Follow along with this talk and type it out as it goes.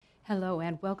Hello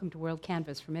and welcome to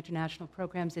WorldCanvass from International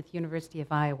Programs at the University of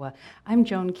Iowa. I'm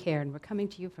Joan Kerr and we're coming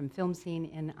to you from Film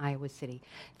Scene in Iowa City.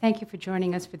 Thank you for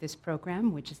joining us for this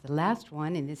program, which is the last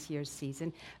one in this year's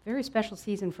season. Very special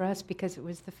season for us because it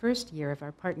was the first year of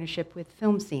our partnership with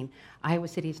Film Scene, Iowa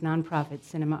City's nonprofit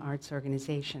cinema arts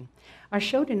organization. Our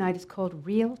show tonight is called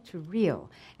Reel to Reel,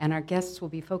 and our guests will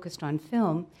be focused on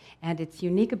film and its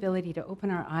unique ability to open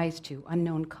our eyes to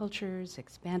unknown cultures,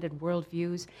 expanded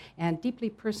worldviews, and deeply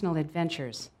personal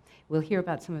adventures. We'll hear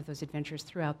about some of those adventures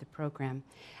throughout the program.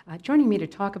 Joining me to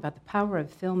talk about the power of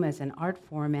film as an art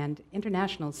form and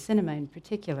international cinema in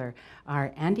particular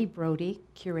are Andy Brody,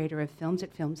 curator of films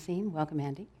at Film Scene. Welcome,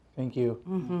 Andy. Thank you.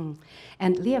 Mm-hmm.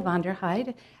 And Leah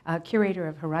Vonderheide, curator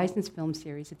of Horizons Film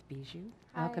Series at the Bijou.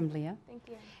 Hi. Welcome, Leah. Thank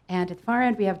you. And at the far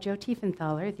end, we have Joe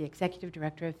Tiefenthaler, the executive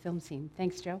director of Film Scene.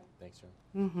 Thanks, Joe. Thanks, Joe.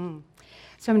 Mm-hmm.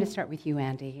 So I'm going to start with you,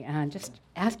 Andy, and just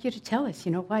ask you to tell us,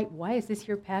 why is this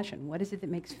your passion? What is it that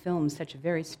makes film such a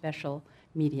very special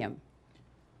medium?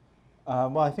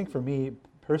 Well, I think for me,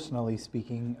 personally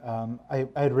speaking, I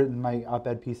had written my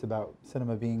op-ed piece about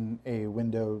cinema being a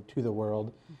window to the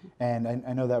world, and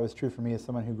I know that was true for me as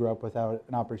someone who grew up without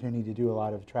an opportunity to do a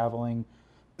lot of traveling,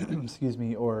 excuse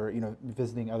me, or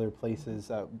visiting other places.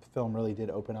 Film really did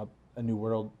open up a new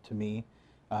world to me,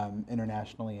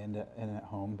 internationally and at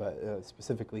home, but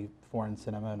specifically foreign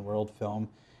cinema and world film.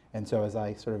 And so as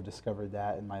I sort of discovered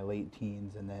that in my late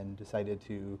teens and then decided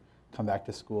to come back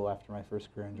to school after my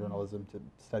first career in journalism to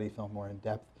study film more in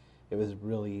depth, it was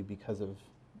really because of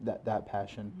that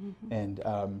passion and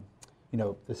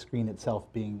the screen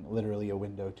itself being literally a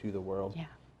window to the world. Yeah.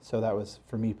 So that was,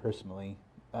 for me personally,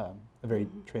 a very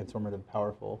transformative,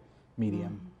 powerful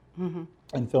medium.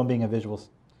 And film being a visual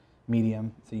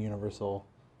medium, it's a universal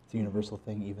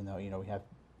thing, even though we have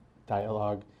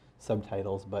dialogue,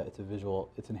 subtitles, but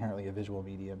it's inherently a visual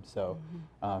medium. So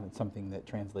it's something that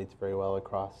translates very well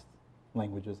across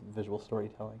languages and visual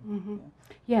storytelling.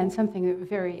 Yeah, and something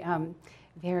very,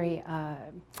 it's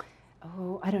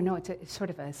sort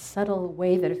of a subtle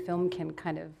way that a film can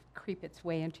kind of creep its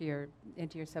way into your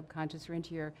subconscious or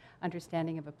into your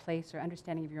understanding of a place or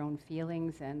understanding of your own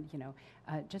feelings, and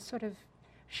just sort of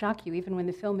shock you. Even when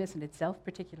the film isn't itself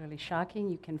particularly shocking,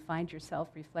 you can find yourself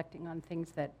reflecting on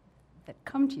things that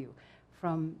come to you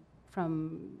from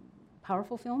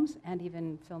powerful films and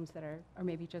even films that are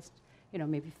maybe just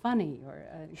maybe funny or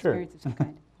an experience of some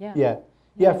kind.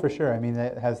 Yeah, for sure. I mean,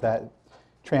 it has that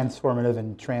transformative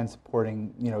and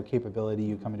transporting capability.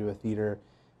 You come into a theater,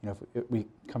 if we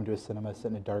come to a cinema, sit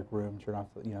in a dark room, turn off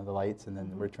the lights, and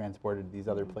then we're transported to these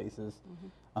other places.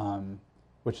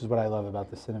 Which is what I love about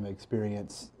the cinema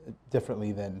experience,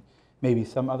 differently than maybe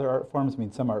some other art forms. I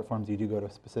mean, some art forms you do go to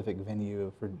a specific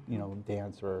venue for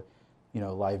dance or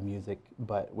live music,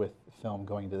 but with film,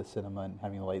 going to the cinema and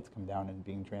having the lights come down and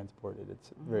being transported,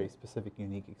 it's a very specific,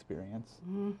 unique experience.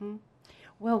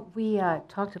 Well, we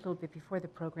talked a little bit before the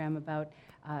program about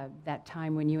that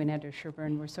time when you and Andrew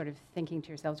Sherburne were sort of thinking to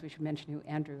yourselves, we should mention who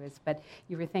Andrew is, but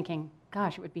you were thinking,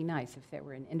 gosh, it would be nice if there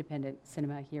were an independent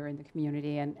cinema here in the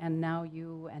community, and now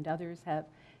you and others have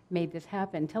made this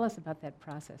happen. Tell us about that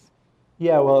process.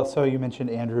 Yeah, well, so you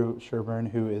mentioned Andrew Sherburne,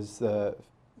 who is,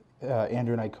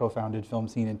 Andrew and I co-founded Film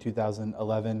Scene in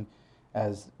 2011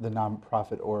 as the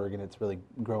nonprofit org, and it's really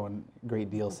grown a great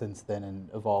deal since then and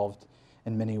evolved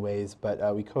in many ways.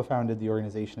 But we co-founded the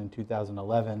organization in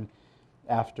 2011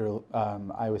 after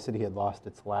Iowa City had lost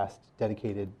its last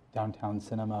dedicated downtown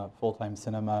cinema, full-time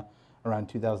cinema, around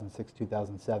 2006,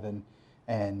 2007.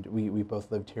 And we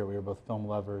both lived here. We were both film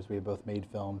lovers. We had both made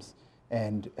films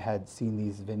and had seen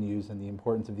these venues and the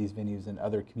importance of these venues in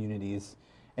other communities,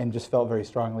 and just felt very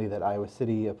strongly that Iowa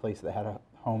City, a place that had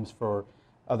homes for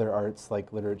other arts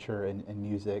like literature and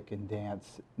music and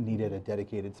dance, needed a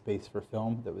dedicated space for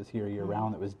film that was here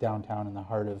year-round, that was downtown in the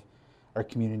heart of our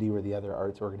community where the other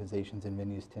arts organizations and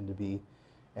venues tend to be.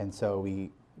 And so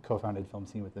we co-founded Film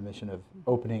Scene with the mission of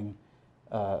opening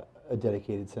a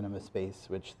dedicated cinema space,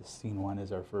 which the Scene One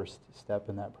is our first step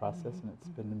in that process, and it's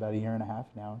been about a year and a half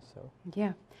now. So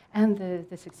yeah, and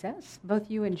the success. Both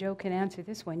you and Joe can answer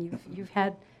this one. You've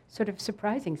had sort of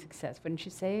surprising success, wouldn't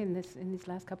you say, in these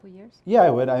last couple of years? Yeah, I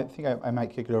would. I think I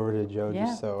might kick it over to Joe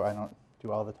just so I don't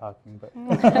do all the talking. But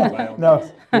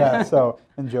no, yeah. So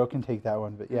and Joe can take that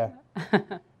one. But yeah.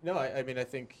 No, I mean I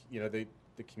think the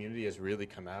community has really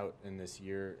come out in this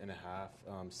year and a half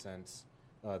since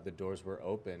the doors were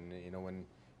open. When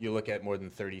you look at more than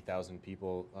 30,000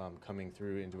 people coming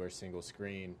through into our single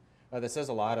screen, that says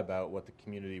a lot about what the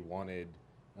community wanted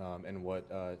and what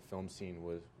Film Scene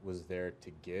was there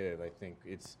to give. I think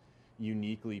it's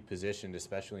uniquely positioned,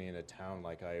 especially in a town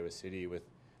like Iowa City with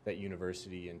that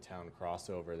university and town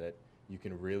crossover, that you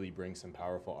can really bring some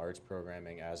powerful arts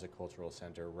programming as a cultural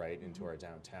center right into our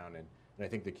downtown. And I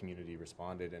think the community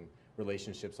responded, and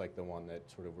relationships like the one that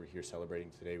sort of we're here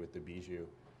celebrating today with the Bijou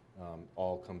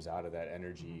all comes out of that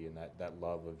energy and that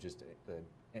love of just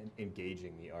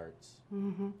engaging the arts.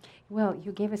 Well,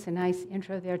 you gave us a nice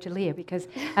intro there to Leah, because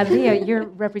Leah, you're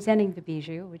representing the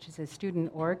Bijou, which is a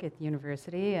student org at the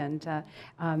university, and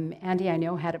Andy, I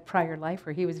know, had a prior life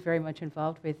where he was very much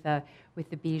involved with the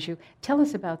Bijou. Tell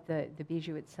us about the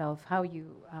Bijou itself, how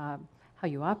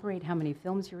you operate, how many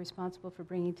films you're responsible for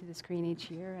bringing to the screen each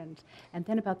year, and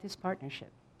then about this partnership.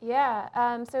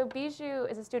 Yeah, so Bijou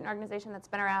is a student organization that's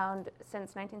been around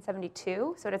since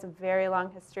 1972, so it has a very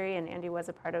long history, and Andy was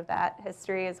a part of that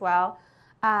history as well.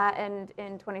 And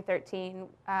in 2013,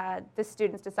 the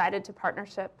students decided to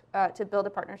build a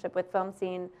partnership with Film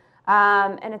Scene,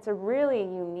 and it's a really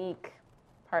unique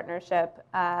partnership.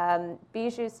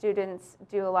 Bijou students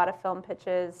do a lot of film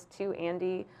pitches to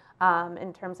Andy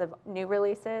in terms of new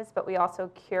releases, but we also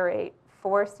curate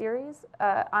 4 series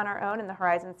on our own, and the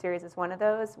Horizon series is one of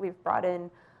those. We've brought in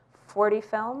 40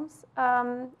 films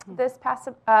this past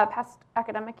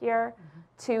academic year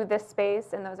to this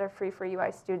space, and those are free for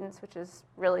UI students, which is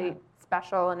really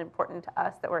special and important to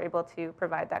us that we're able to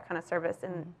provide that kind of service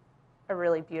in a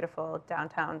really beautiful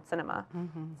downtown cinema.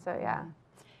 So yeah.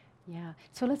 Yeah,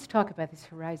 so let's talk about this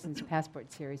Horizons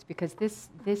Passport series, because this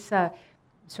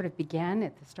sort of began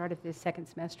at the start of this second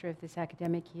semester of this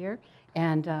academic year,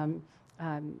 and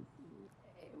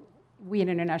we in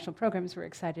international programs were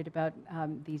excited about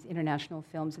these international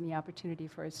films and the opportunity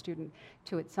for a student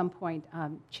to at some point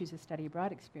choose a study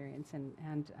abroad experience,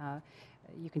 and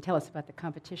you can tell us about the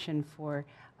competition for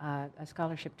a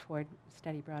scholarship toward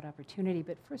study abroad opportunity.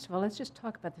 But first of all, let's just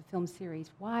talk about the film series,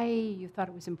 why you thought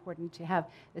it was important to have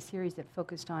a series that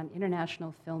focused on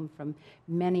international film from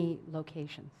many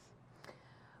locations.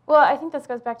 Well, I think this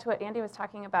goes back to what Andy was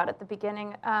talking about at the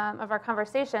beginning of our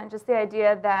conversation, just the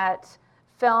idea that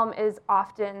film is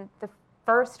often the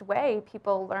first way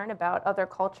people learn about other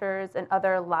cultures and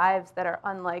other lives that are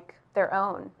unlike their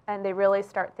own. And they really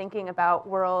start thinking about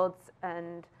worlds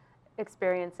and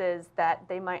experiences that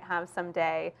they might have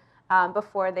someday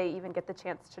before they even get the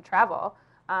chance to travel.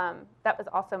 That was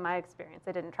also my experience.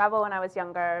 I didn't travel when I was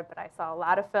younger, but I saw a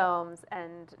lot of films,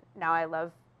 and now I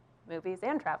love movies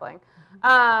and traveling.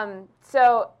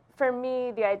 So for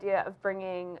me, the idea of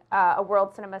bringing a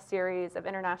world cinema series of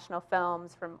international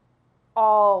films from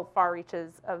all far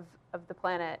reaches of the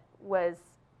planet was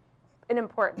an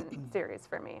important series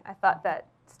for me. I thought that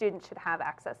students should have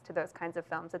access to those kinds of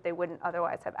films that they wouldn't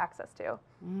otherwise have access to.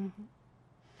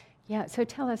 Yeah, so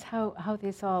tell us how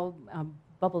this all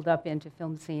bubbled up into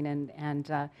Film Scene,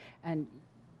 and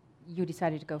you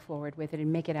decided to go forward with it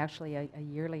and make it actually a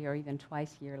yearly or even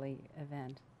twice yearly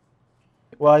event.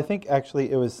 Well, I think actually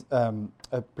it was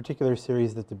a particular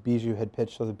series that the Bijou had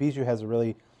pitched. So the Bijou has a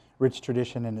really rich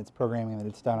tradition in its programming that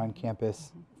it's done on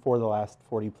campus for the last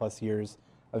 40 plus years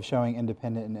of showing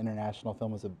independent and international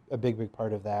film was a big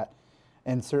part of that.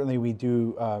 And certainly we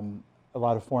do a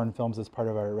lot of foreign films as part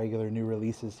of our regular new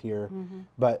releases here.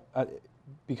 But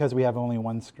because we have only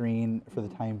one screen for the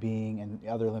time being and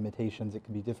other limitations, it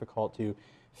can be difficult to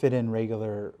fit in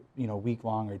regular,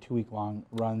 week-long or 2-week-long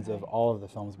runs of all of the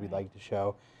films we'd like to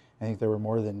show. I think there were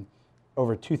more than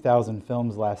over 2,000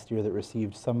 films last year that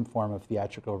received some form of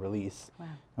theatrical release. Wow.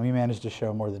 And we managed to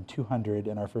show more than 200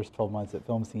 in our first 12 months at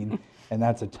Film Scene, and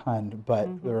that's a ton, but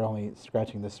we're only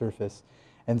scratching the surface.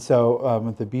 And so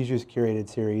with the Bijou's curated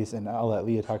series, and I'll let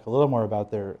Leah talk a little more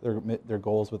about their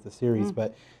goals with the series,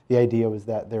 but the idea was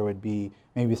that there would be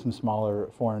maybe some smaller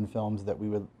foreign films that we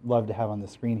would love to have on the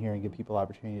screen here and give people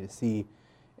opportunity to see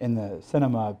in the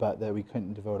cinema, but that we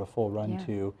couldn't devote a full run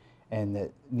to, and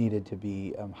that needed to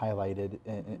be highlighted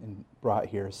and brought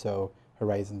here. So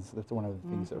Horizons, that's one of the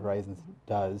things that Horizons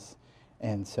does.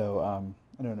 And so,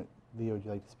 I don't know, Leah, would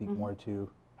you like to speak more to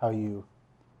how you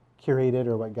curated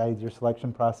or what guides your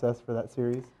selection process for that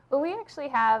series? Well, we actually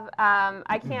have,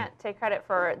 I can't take credit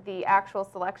for the actual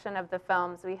selection of the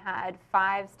films. We had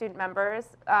 5 student members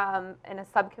in a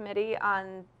subcommittee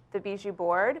on the Bijou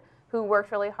board who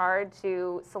worked really hard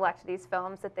to select these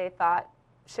films that they thought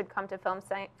should come to Film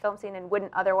Scene and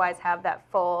wouldn't otherwise have that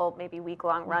full, maybe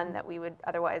week-long run that we would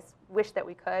otherwise wish that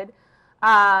we could.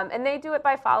 And they do it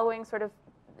by following sort of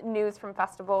news from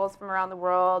festivals from around the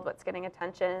world, what's getting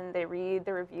attention. They read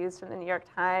the reviews from the New York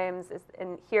Times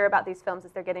and hear about these films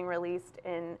as they're getting released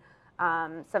in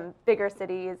some bigger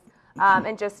cities,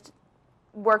 and just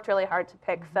worked really hard to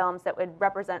pick films that would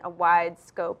represent a wide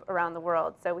scope around the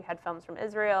world. So we had films from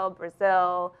Israel,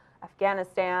 Brazil,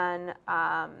 Afghanistan,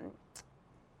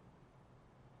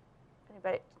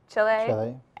 anybody? Chile.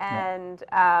 Chile, And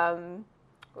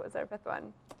what was our fifth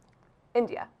one?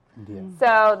 India. India.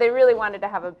 So they really wanted to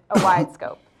have a wide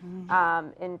scope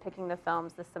in picking the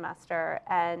films this semester.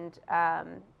 And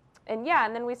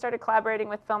then we started collaborating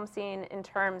with Film Scene in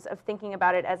terms of thinking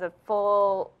about it as a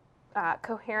full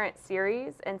coherent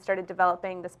series, and started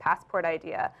developing this passport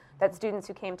idea that students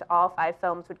who came to all 5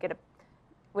 films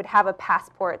would have a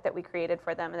passport that we created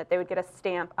for them, and that they would get a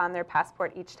stamp on their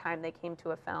passport each time they came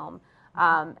to a film,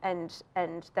 and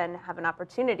then have an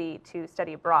opportunity to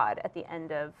study abroad at the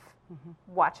end of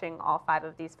watching all 5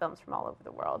 of these films from all over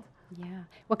the world. Yeah.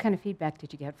 What kind of feedback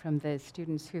did you get from the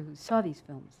students who saw these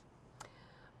films?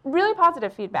 Really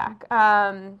positive feedback.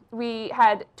 We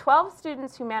had 12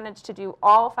 students who managed to do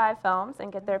all 5 films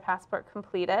and get their passport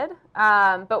completed.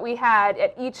 But we had,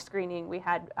 at each screening, we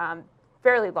had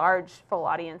fairly large full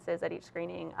audiences at each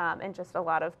screening, and just a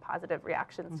lot of positive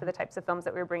reactions to the types of films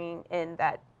that we were bringing in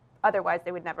that otherwise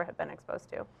they would never have been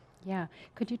exposed to. Yeah.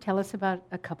 Could you tell us about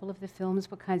a couple of the films?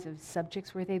 What kinds of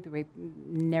subjects were they? Were they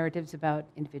narratives about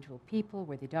individual people?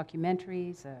 Were they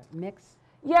documentaries, a mix?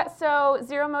 Yeah, so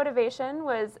Zero Motivation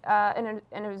was an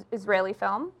Israeli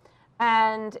film,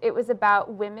 and it was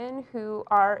about women who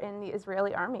are in the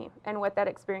Israeli army and what that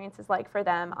experience is like for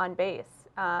them on base.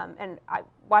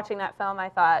 Watching that film, I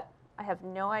thought, I have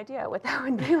no idea what that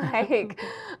would be like.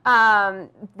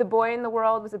 The Boy in the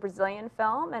World was a Brazilian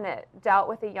film, and it dealt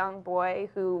with a young boy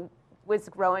who was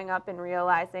growing up and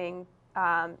realizing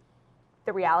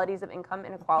the realities of income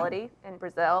inequality in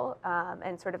Brazil,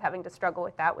 and sort of having to struggle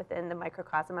with that within the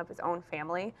microcosm of his own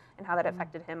family, and how that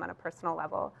affected him on a personal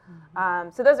level.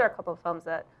 So those are a couple of films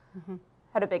that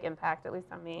had a big impact, at least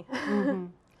on me.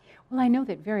 Well, I know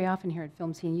that very often here at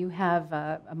Film Scene you have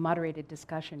a moderated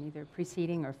discussion, either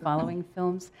preceding or following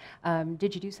films.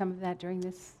 Did you do some of that during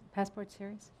this Passport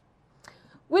series?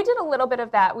 We did a little bit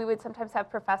of that. We would sometimes have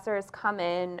professors come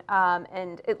in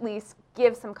and at least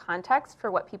give some context for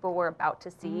what people were about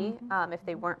to see, if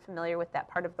they weren't familiar with that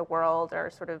part of the world, or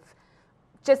sort of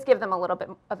just give them a little bit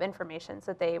of information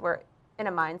so they were in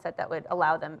a mindset that would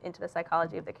allow them into the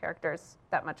psychology of the characters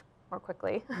that much more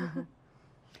quickly.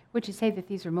 Would you say that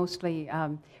these are mostly,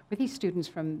 were these students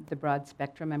from the broad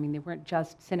spectrum? I mean, they weren't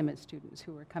just cinema students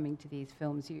who were coming to these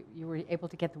films. You were able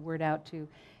to get the word out to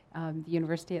the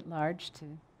university at large to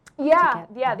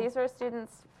Yeah, these were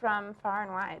students from far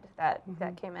and wide that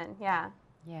came in, yeah.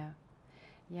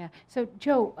 So,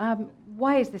 Joe,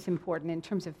 why is this important in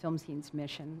terms of Film Scene's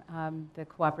mission, the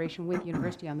cooperation with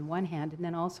university on the one hand, and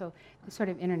then also the sort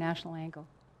of international angle?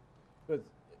 But,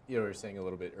 you know, we were saying a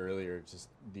little bit earlier, just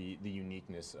the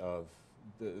uniqueness of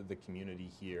the community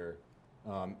here.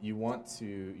 You want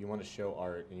to show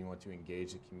art, and you want to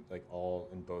engage all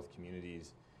in both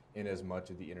communities in as much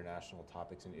of the international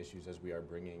topics and issues as we are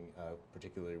bringing,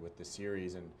 particularly with this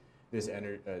series. And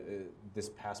this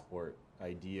passport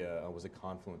idea was a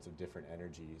confluence of different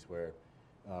energies where,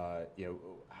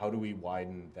 how do we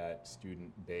widen that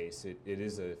student base? It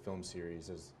is a film series,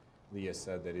 as Leah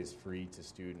said, that is free to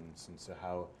students. And so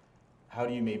how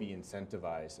do you maybe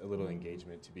incentivize a little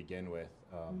engagement to begin with?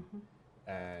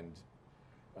 And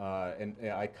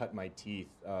I cut my teeth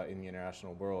in the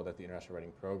international world at the International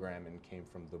Writing Program, and came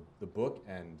from the book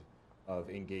end of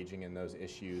engaging in those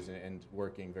issues and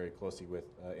working very closely with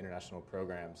international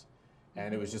programs.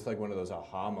 And it was just like one of those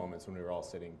aha moments when we were all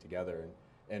sitting together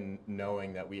and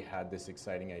knowing that we had this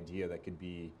exciting idea that could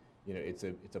be, it's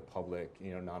a public,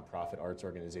 nonprofit arts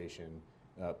organization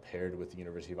paired with the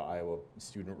University of Iowa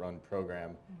student-run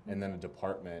program, and then a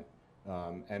department.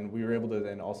 And we were able to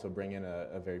then also bring in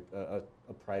a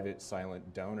private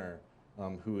silent donor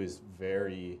who is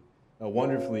very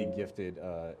wonderfully gifted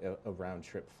a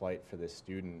round-trip flight for this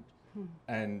student.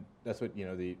 And that's what,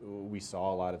 we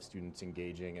saw a lot of students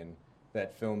engaging, and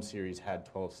that film series had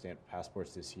 12 stamped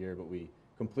passports this year, but we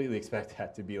completely expect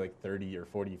that to be like 30 or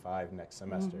 45 next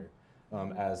semester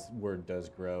as word does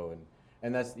grow.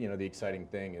 And that's, the exciting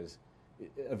thing is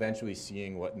eventually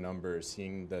seeing what numbers,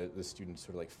 seeing the students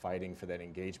sort of like fighting for that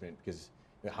engagement, because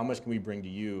how much can we bring to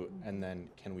you, and then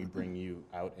can we bring you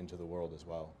out into the world as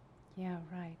well? Yeah,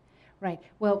 right.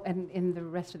 Well, and in the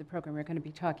rest of the program, we're going to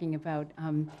be talking about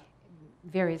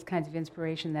various kinds of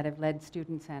inspiration that have led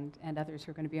students and others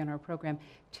who are going to be on our program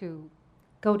to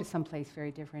go to someplace very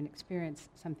different, experience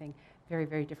something very,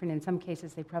 very different. In some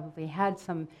cases, they probably had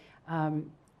some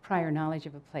prior knowledge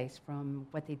of a place from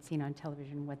what they'd seen on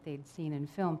television, what they'd seen in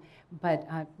film, but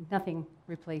nothing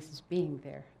replaces being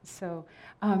there. So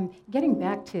getting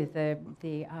back to the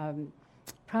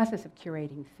process of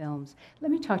curating films, let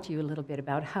me talk to you a little bit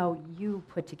about how you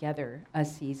put together a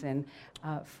season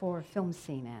for Film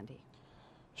Scene, Andy.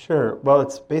 Sure. Well,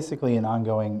 it's basically an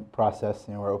ongoing process.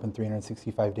 You know, we're open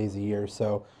 365 days a year,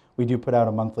 so we do put out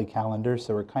a monthly calendar.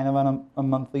 So we're kind of on a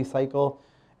monthly cycle,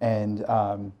 and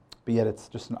but yet it's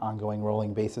just an ongoing,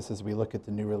 rolling basis as we look at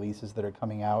the new releases that are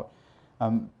coming out.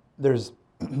 There's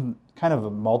kind of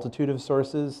a multitude of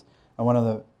sources. One of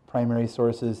the primary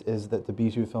sources is that the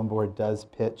Bijou Film Board does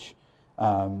pitch.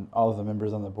 All of the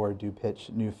members on the board do pitch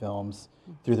new films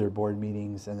through their board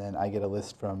meetings, and then I get a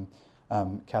list from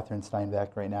Catherine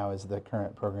Steinbeck right now is the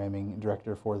current programming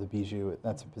director for the Bijou.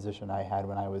 That's a position I had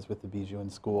when I was with the Bijou in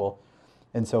school.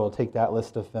 And so I'll take that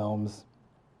list of films,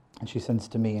 and she sends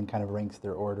to me and kind of ranks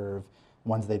their order of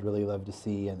ones they'd really love to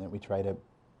see, and then we try to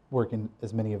work in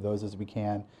as many of those as we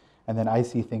can. And then I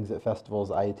see things at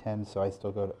festivals I attend, so I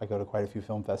go to quite a few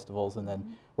film festivals, and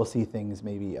then we'll see things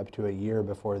maybe up to a year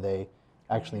before they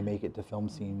actually make it to Film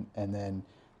Scene. And then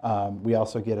we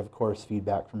also get, of course,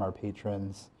 feedback from our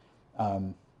patrons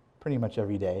pretty much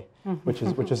every day, which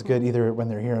is good, either when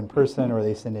they're here in person or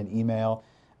they send an email.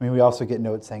 I mean, we also get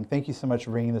notes saying, thank you so much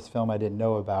for bringing this film I didn't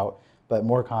know about, but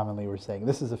more commonly we're saying,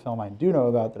 this is a film I do know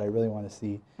about that I really want to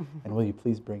see, and will you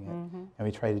please bring it? And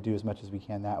we try to do as much as we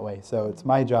can that way. So it's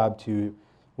my job to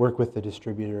work with the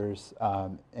distributors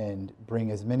and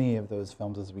bring as many of those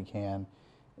films as we can.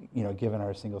 You know, given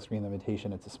our single screen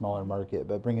limitation, it's a smaller market,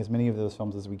 but bring as many of those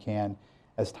films as we can,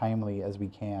 as timely as we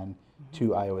can,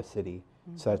 to Iowa City.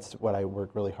 So that's what I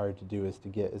work really hard to do, is to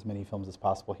get as many films as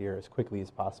possible here as quickly as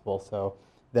possible, so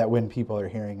that when people are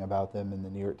hearing about them in the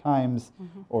New York Times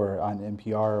or on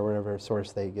NPR or whatever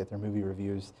source they get their movie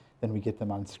reviews, then we get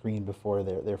them on screen before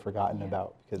they're forgotten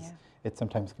about, because it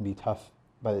sometimes can be tough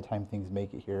by the time things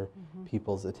make it here.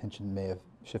 People's attention may have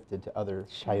shifted to other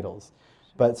titles.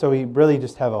 But so we really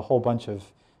just have a whole bunch of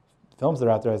films that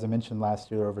are out there. As I mentioned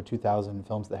last year, there were over 2,000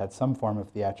 films that had some form of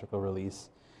theatrical release.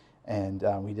 And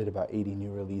we did about 80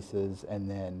 new releases. And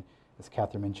then, as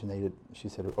Catherine mentioned, she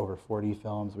said over 40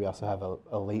 films. We also have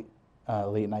a late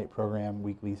night program,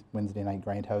 weekly Wednesday night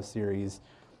Grindhouse series,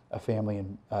 a family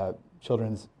and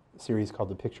children's series called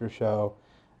The Picture Show.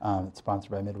 It's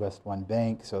sponsored by Midwest One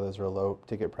Bank, so those are low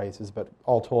ticket prices. But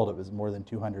all told, it was more than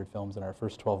 200 films in our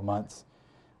first 12 months.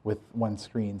 With one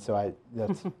screen, so I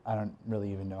don't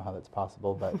really even know how that's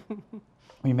possible, but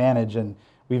we manage, and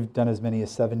we've done as many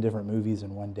as 7 different movies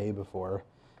in one day before,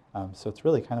 so it's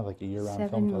really kind of like a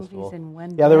year-round film festival. 7 movies in one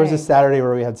day. Yeah, there was a Saturday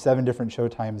where we had 7 different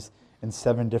showtimes and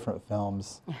 7 different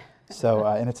films, so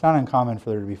and it's not uncommon for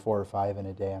there to be 4 or 5 in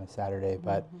a day on a Saturday,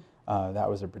 but that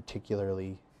was a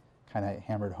particularly kind of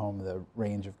hammered home the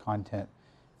range of content.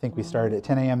 I think we started at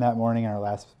 10 a.m. that morning, and our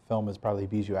last film was probably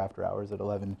Bijou After Hours at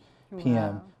 11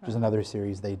 p.m., which is another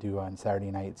series they do on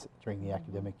Saturday nights during the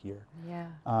academic year. Yeah.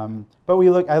 But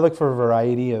I look for a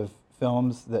variety of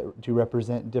films that do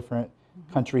represent different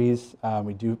countries.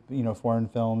 We do, foreign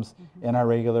films in our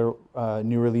regular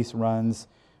new release runs.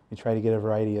 We try to get a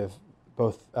variety of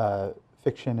both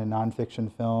fiction and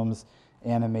nonfiction films,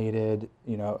 animated,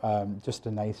 just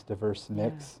a nice diverse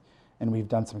mix. And we've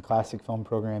done some classic film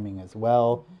programming as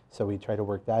well, so we try to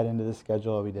work that into the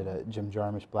schedule. We did a Jim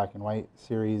Jarmusch black and white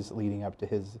series leading up to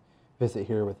his visit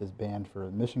here with his band for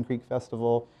the Mission Creek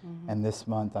Festival. And this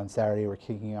month on Saturday we're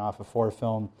kicking off a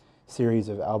 4-film series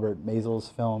of Albert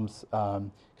Maysles films,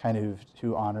 kind of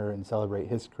to honor and celebrate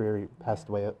his career. He passed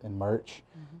away in March.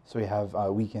 So we have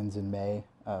Weekends in May,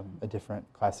 a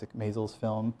different classic Maysles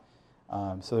film.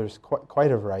 So there's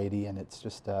quite a variety, and it's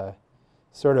just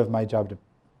sort of my job to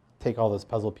take all those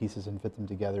puzzle pieces and fit them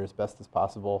together as best as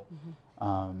possible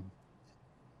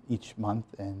each month,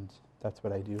 and that's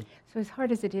what I do. So as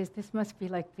hard as it is, this must be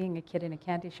like being a kid in a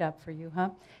candy shop for you, huh?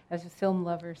 As a film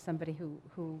lover, somebody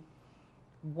who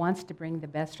wants to bring the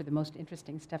best or the most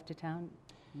interesting stuff to town,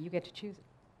 you get to choose it.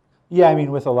 Yeah, I mean,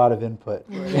 with a lot of input.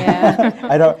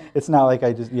 Yeah. It's not like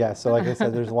I just, so like I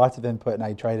said, there's lots of input, and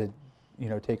I try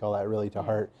to, take all that really to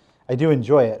heart. I do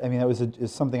enjoy it. I mean,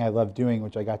 is something I love doing,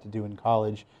 which I got to do in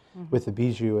college with the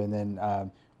Bijou, and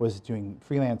then was doing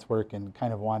freelance work and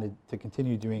kind of wanted to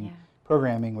continue doing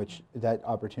programming, which that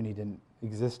opportunity didn't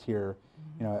exist here,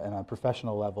 on a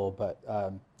professional level. But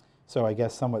so I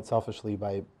guess somewhat selfishly,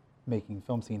 by making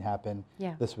Film Scene happen,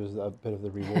 this was a bit of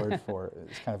the reward for it.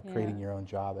 It's kind of creating your own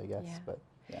job, I guess. But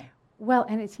well,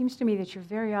 and it seems to me that you're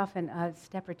very often a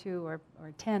step or 2 or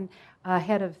 10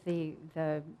 ahead of the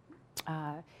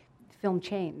film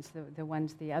chains,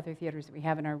 the other theaters that we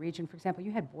have in our region. For example,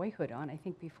 you had Boyhood on, I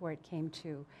think, before it came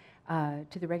to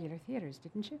the regular theaters,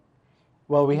 didn't you?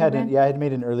 Well, I had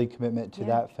made an early commitment to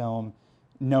that film,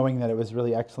 knowing that it was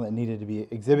really excellent and needed to be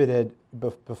exhibited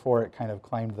before it kind of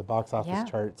climbed the box office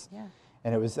charts.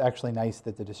 And it was actually nice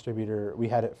that the distributor, we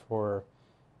had it for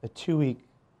a 2-week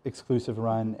exclusive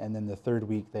run, and then the third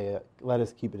week they let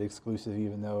us keep it exclusive,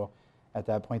 even though at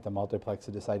that point the multiplex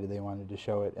had decided they wanted to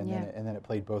show it, and then it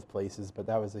played both places. But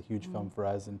that was a huge film for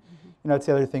us, and you know, it's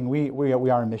the other thing. We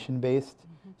are mission based,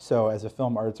 so as a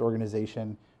film arts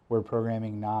organization, we're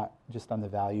programming not just on the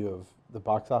value of the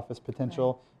box office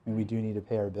potential. Right. I mean, we do need to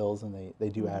pay our bills, and they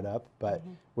do add up, but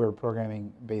we're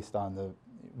programming based on the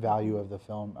value of the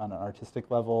film on an artistic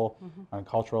level, on a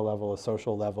cultural level, a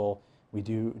social level. We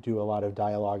do a lot of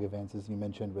dialogue events, as you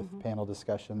mentioned, with panel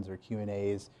discussions or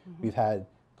Q&As. We've had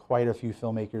quite a few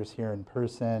filmmakers here in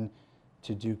person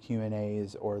to do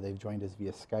Q&As, or they've joined us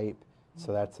via Skype,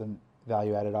 so that's a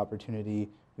value-added opportunity.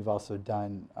 We've also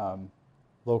done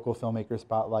local filmmaker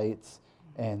spotlights,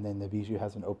 and then the Bijou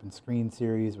has an open screen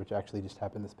series, which actually just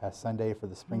happened this past Sunday for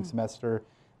the spring semester.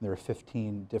 There were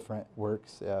 15 different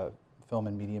works, film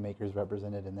and media makers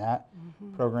represented in that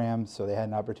program, so they had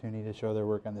an opportunity to show their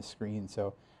work on the screen.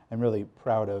 So I'm really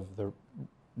proud of the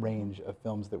range of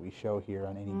films that we show here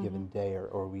on any given day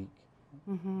or week.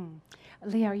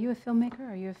 Leah, are you a filmmaker?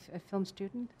 Are you a film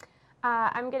student?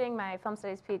 I'm getting my film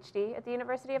studies PhD at the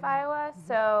University of Iowa,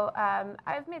 so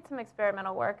I've made some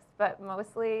experimental works, but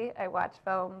mostly I watch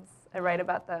films, I write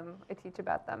about them, I teach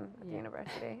about them at the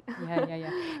university.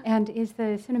 And is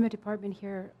the cinema department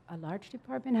here a large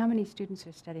department? How many students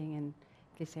are studying in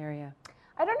this area?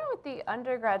 I don't know what the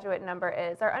undergraduate number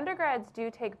is. Our undergrads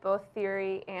do take both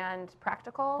theory and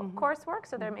practical coursework,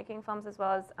 so they're making films as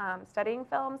well as studying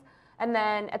films. And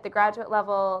then at the graduate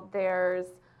level, there's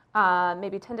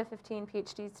maybe 10 to 15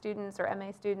 PhD students or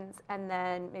MA students, and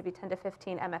then maybe 10 to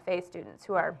 15 MFA students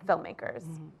who are filmmakers.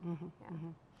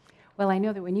 Well, I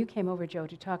know that when you came over, Joe,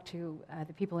 to talk to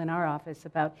the people in our office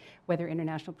about whether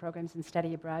international programs and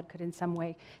study abroad could in some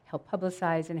way help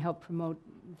publicize and help promote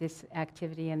this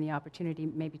activity and the opportunity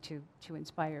maybe to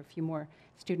inspire a few more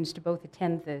students to both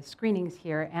attend the screenings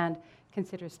here and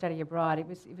consider study abroad, it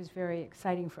was very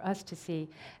exciting for us to see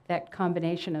that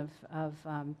combination of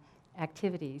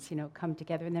activities, you know, come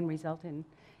together and then result in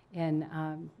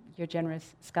your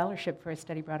generous scholarship for a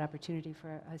study abroad opportunity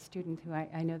for a student who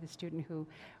I know the student who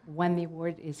won the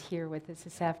award is here with us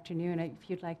this afternoon. If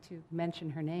you'd like to mention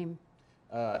her name.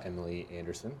 Emily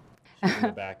Anderson. She's in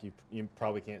the back. You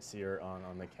probably can't see her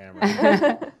on the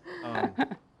camera.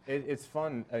 It's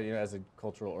fun, you know, as a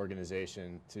cultural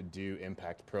organization to do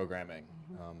impact programming.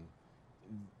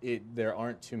 There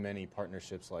aren't too many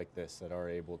partnerships like this that are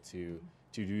able to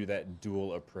do that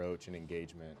dual approach and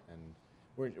engagement, and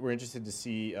we're interested to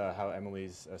see how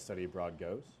Emily's study abroad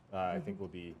goes. I think we'll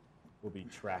be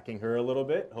tracking her a little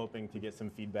bit, hoping to get some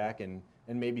feedback and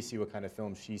maybe see what kind of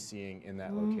film she's seeing in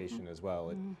that location as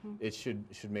well. It should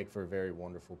make for a very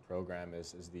wonderful program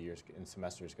as the years and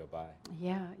semesters go by.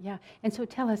 Yeah. And so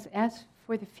tell us, as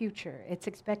for the future, it's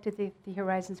expected the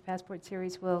Horizons Passport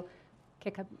series will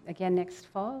kick up again next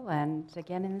fall and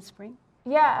again in the spring?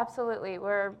 Yeah, absolutely.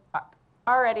 We're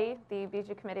already, the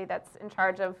Bijou committee that's in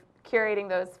charge of curating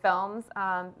those films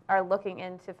are looking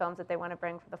into films that they want to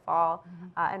bring for the fall,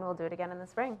 and we'll do it again in the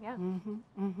spring.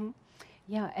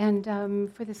 Yeah,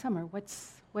 and for the summer,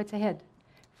 what's ahead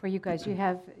for you guys? Do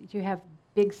you have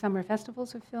big summer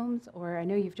festivals of films, or I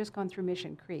know you've just gone through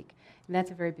Mission Creek, and that's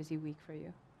a very busy week for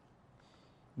you.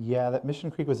 Yeah, that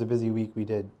Mission Creek was a busy week. We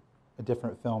did a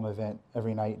different film event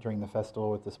every night during the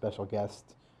festival with the special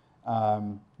guest.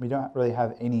 We don't really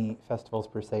have any festivals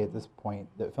per se at this point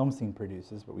that Film Scene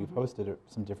produces, but we've hosted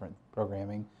some different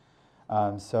programming.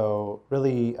 So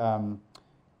really,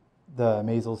 the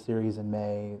Maisel series in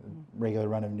May, regular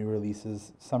run of new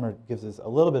releases. Summer gives us a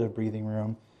little bit of breathing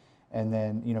room, and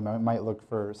then might look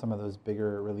for some of those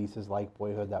bigger releases like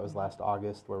Boyhood. That was last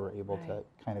August, where we're able to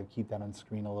kind of keep that on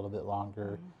screen a little bit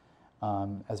longer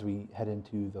as we head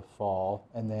into the fall,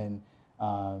 and then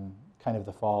kind of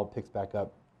the fall picks back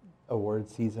up award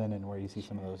season, and where you see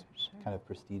some of those kind of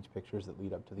prestige pictures that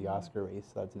lead up to the Oscar race.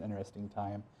 So that's an interesting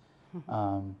time.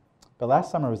 But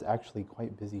last summer was actually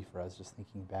quite busy for us, just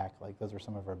thinking back. Like, those were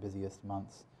some of our busiest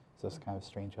months. So it's kind of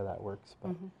strange how that works.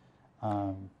 But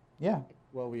yeah.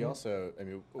 Well, we also,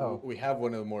 we have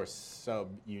one of the more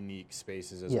sub-unique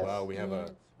spaces as well. We have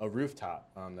a rooftop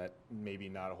that maybe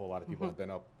not a whole lot of people have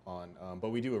been up on, but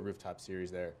we do a rooftop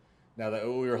series there. Now, that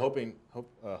we were hoping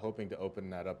to open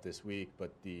that up this week,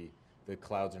 but the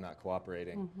clouds are not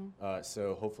cooperating.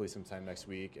 So hopefully sometime next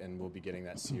week, and we'll be getting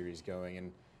that series going.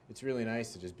 And it's really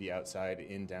nice to just be outside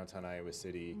in downtown Iowa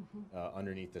City,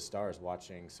 underneath the stars,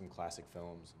 watching some classic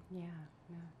films. Yeah.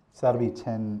 So that'll be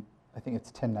 10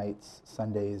 nights,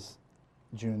 Sundays,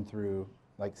 June through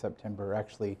like September.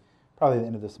 Actually, probably the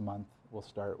end of this month we'll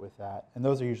start with that. And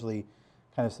those are usually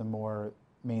kind of some more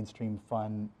mainstream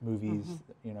fun movies,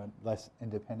 you know, less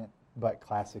independent, but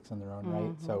classics in their own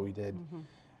right. So we did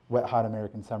Wet Hot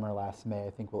American Summer last May.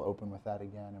 I think we'll open with that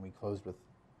again, and we closed with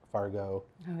Fargo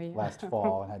last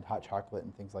fall and had Hot Chocolate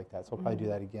and things like that. So we'll probably do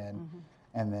that again.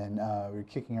 And then we're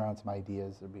kicking around some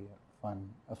ideas. It'll be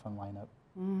a fun lineup.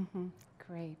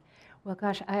 Great. Well,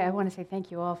 gosh, I want to say thank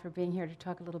you all for being here to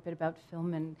talk a little bit about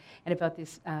film and about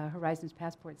this Horizons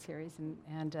Passport series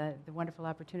and the wonderful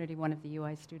opportunity one of the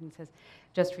UI students has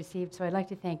just received. So I'd like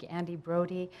to thank Andy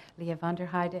Brody, Leah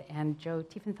Vanderheide, and Joe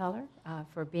Tiefenthaler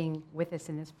for being with us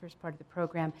in this first part of the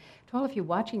program. To all of you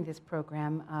watching this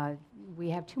program, we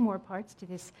have 2 more parts to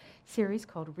this series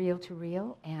called Reel to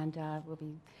Reel, and we'll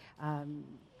be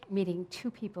meeting 2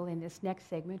 people in this next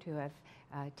segment who have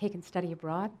taken study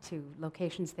abroad to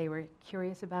locations they were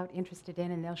curious about, interested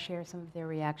in, and they'll share some of their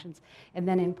reactions. And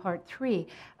then in part 3,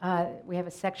 we have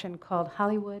a section called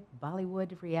Hollywood,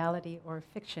 Bollywood, Reality, or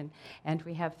Fiction. And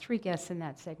we have 3 guests in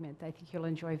that segment I think you'll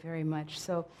enjoy very much.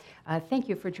 So thank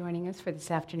you for joining us for this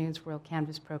afternoon's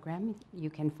WorldCanvass program. You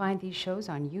can find these shows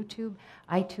on YouTube,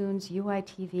 iTunes,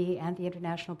 UITV, and the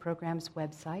International Programs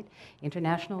website,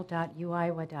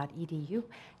 international.uiowa.edu.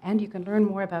 And you can learn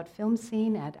more about Film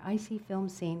Scene at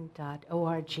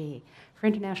icfilmscene.org. For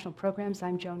International Programs,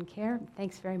 I'm Joan Kerr.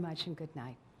 Thanks very much and good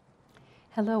night.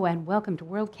 Hello and welcome to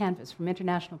WorldCanvass from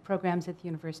International Programs at the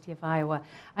University of Iowa.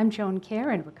 I'm Joan Kerr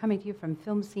and we're coming to you from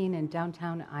Film Scene in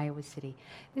downtown Iowa City.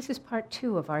 This is part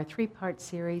 2 of our 3-part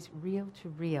series, Reel to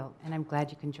Reel, and I'm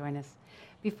glad you can join us.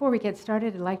 Before we get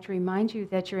started, I'd like to remind you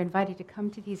that you're invited to come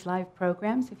to these live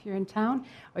programs if you're in town,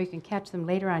 or you can catch them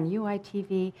later on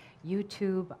UITV,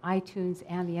 YouTube, iTunes,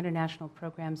 and the International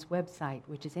Programs website,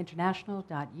 which is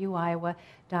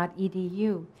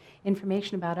international.uiowa.edu.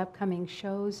 Information about upcoming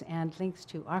shows and links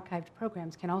to archived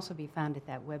programs can also be found at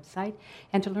that website.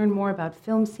 And to learn more about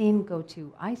Film Scene, go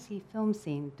to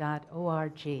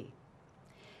icfilmscene.org.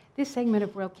 This segment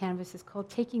of WorldCanvass is called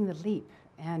Taking the Leap,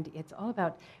 and it's all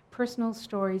about personal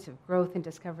stories of growth and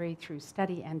discovery through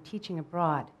study and teaching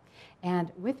abroad. And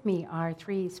with me are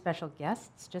 3 special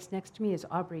guests. Just next to me is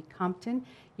Aubrey Compton,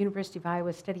 University of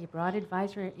Iowa Study Abroad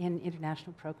Advisor in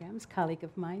International Programs, colleague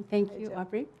of mine. Thank you,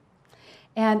 Aubrey.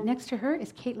 And next to her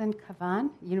is Caitlin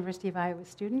Cavan, University of Iowa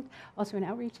student, also an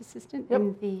outreach assistant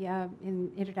in the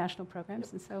in international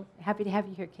programs. And so happy to have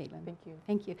you here, Caitlin. Thank you.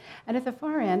 Thank you. And at the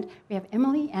far end, we have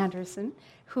Emily Anderson,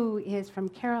 who is from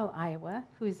Carroll, Iowa,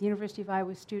 who is a University of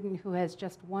Iowa student who has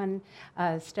just won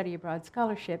study abroad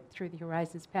scholarship through the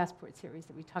Horizons Passport series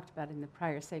that we talked about in the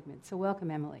prior segment. So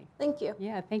welcome, Emily. Thank you.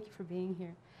 Yeah, thank you for being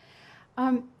here.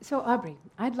 So Aubrey,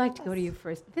 I'd like to go to you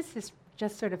first. This is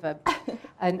just sort of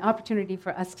an opportunity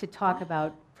for us to talk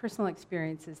about personal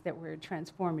experiences that were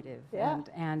transformative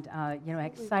and you know,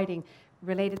 exciting,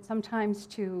 related sometimes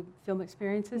to film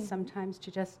experiences, sometimes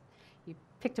to just, you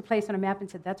picked a place on a map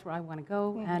and said, that's where I want to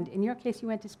go. And in your case, you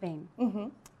went to Spain.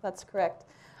 That's correct.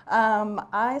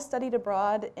 I studied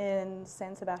abroad in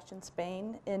San Sebastian,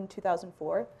 Spain in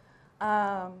 2004.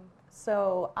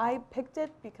 So I picked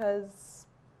it because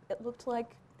it looked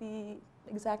like the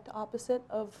exact opposite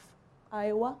of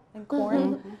Iowa and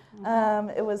corn.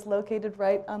 It was located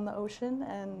right on the ocean,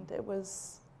 and it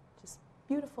was just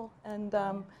beautiful. And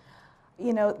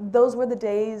you know, those were the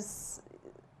days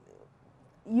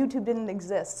YouTube didn't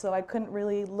exist, so I couldn't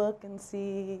really look and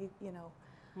see, you know,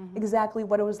 exactly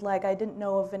what it was like. I didn't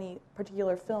know of any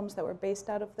particular films that were based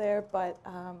out of there, but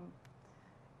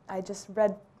I just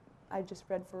read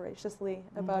voraciously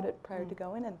about it prior to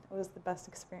going, and it was the best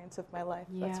experience of my life,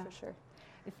 that's for sure.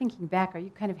 Thinking back, are you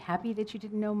kind of happy that you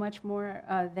didn't know much more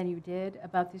than you did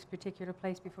about this particular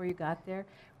place before you got there?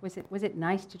 Was it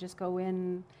nice to just go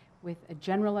in with a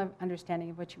general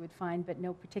understanding of what you would find, but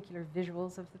no particular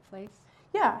visuals of the place?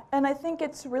 Yeah, and I think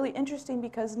it's really interesting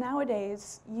because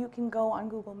nowadays you can go on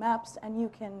Google Maps and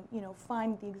you can, you know,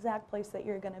 find the exact place that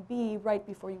you're going to be right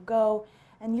before you go,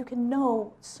 and you can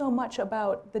know so much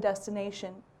about the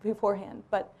destination beforehand.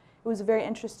 But it was very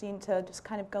interesting to just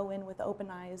kind of go in with open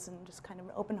eyes and just kind of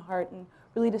an open heart and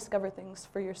really discover things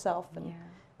for yourself. And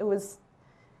it was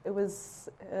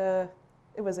a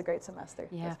great semester.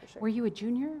 Yeah. That's for sure. Were you a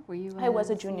junior? I was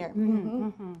a junior.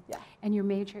 Yeah. And your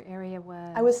major area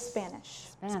was? I was Spanish.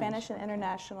 Spanish and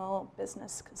International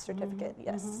Business Certificate.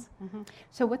 Yes.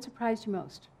 So what surprised you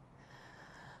most?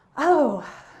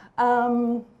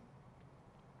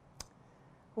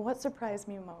 What surprised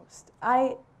me most?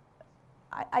 I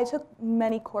took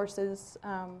many courses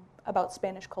about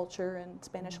Spanish culture and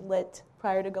Spanish lit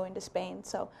prior to going to Spain,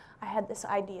 so I had this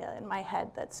idea in my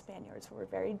head that Spaniards were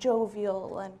very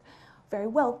jovial and very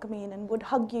welcoming and would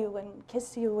hug you and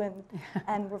kiss you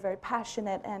and were very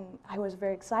passionate, and I was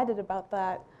very excited about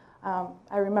that.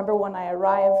 I remember when I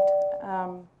arrived,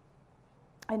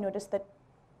 I noticed that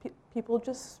people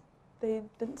they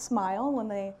didn't smile when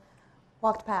they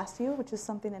walked past you, which is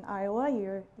something in Iowa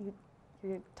you're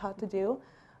taught to do.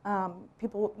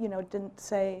 People, didn't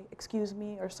say excuse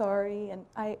me or sorry, and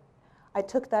I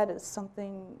took that as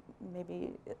something,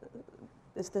 maybe,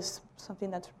 is this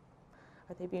something are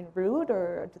they being rude,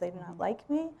 or do they not like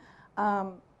me?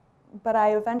 But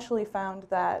I eventually found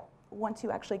that once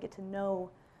you actually get to know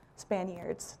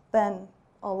Spaniards, then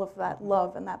all of that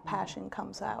love and that passion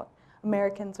comes out.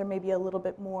 Americans are maybe a little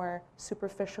bit more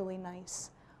superficially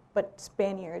nice, but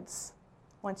Spaniards,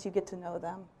 once you get to know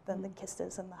them, then the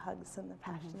kisses and the hugs and the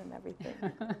passion and everything.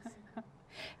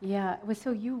 Yeah, well,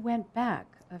 so you went back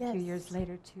a few Yes. years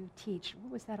later to teach.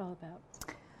 What was that all about?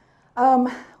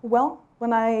 Well,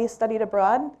 when I studied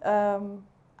abroad,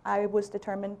 I was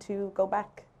determined to go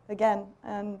back again,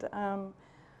 and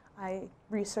I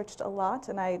researched a lot,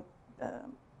 and I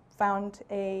found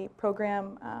a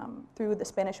program through the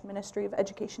Spanish Ministry of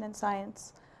Education and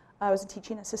Science. I was a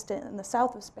teaching assistant in the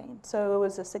south of Spain, so it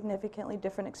was a significantly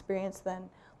different experience than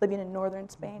living in northern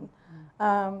Spain.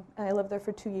 And I lived there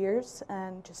for 2 years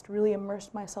and just really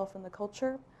immersed myself in the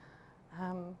culture.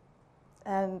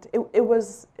 And it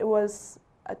was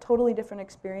a totally different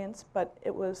experience, but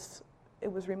it was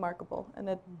remarkable, and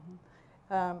it.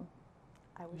 I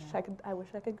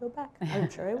wish I could go back. I'm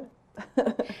sure I would.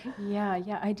 Yeah.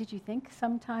 Did you think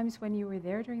sometimes when you were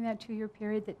there during that 2-year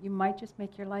period that you might just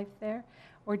make your life there,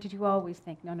 or did you always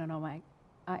think, no,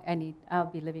 I'll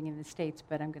be living in the States,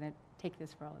 but I'm going to take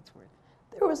this for all it's worth?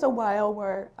 There was a while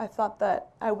where I thought that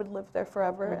I would live there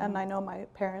forever, and I know my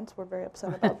parents were very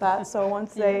upset about that. So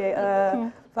once they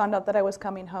found out that I was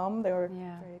coming home, they were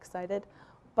very excited.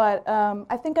 But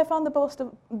I think I found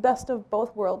the best of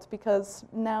both worlds, because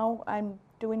now I'm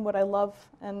doing what I love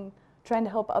and trying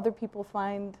to help other people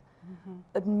find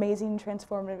amazing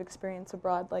transformative experience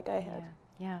abroad like I had.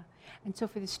 Yeah. And so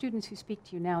for the students who speak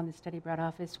to you now in the Study Abroad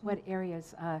office, what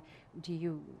areas do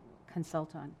you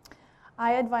consult on?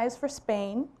 I advise for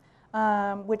Spain,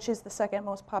 which is the second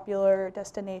most popular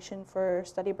destination for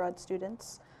study abroad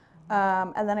students.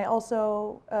 And then I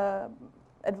also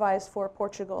advise for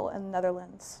Portugal and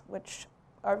Netherlands, which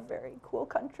are very cool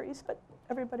countries, but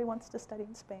everybody wants to study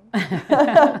in Spain.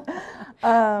 The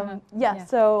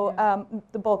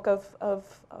bulk of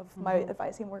my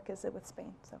advising work is with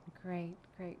Spain. So. Great.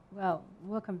 Well,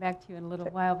 we'll come back to you in a little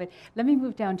while, but let me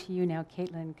move down to you now,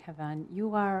 Caitlin Cavan.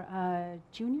 You are a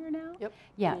junior now? Yep.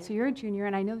 Yeah, so you're a junior,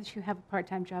 and I know that you have a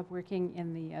part-time job working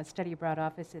in the Study Abroad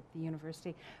office at the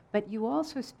university, but you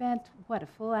also spent, a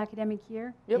full academic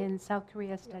year in South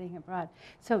Korea studying abroad.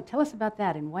 So tell us about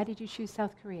that, and why did you choose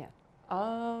South Korea?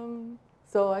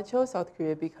 So I chose South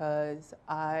Korea because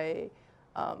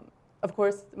of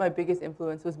course, my biggest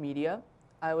influence was media.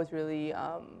 I was really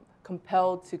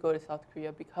compelled to go to South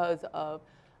Korea because of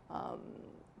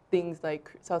things like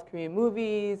South Korean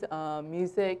movies,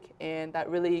 music, and that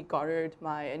really garnered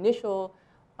my initial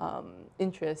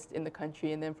interest in the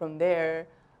country. And then from there,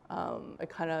 I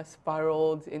kind of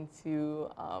spiraled into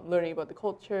learning about the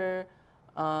culture,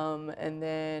 and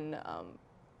then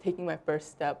taking my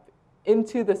first step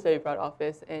into the Study Abroad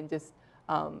office, and just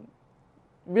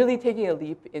really taking a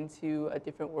leap into a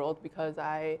different world, because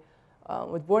I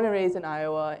was born and raised in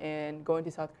Iowa, and going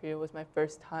to South Korea was my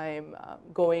first time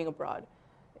going abroad.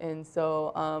 And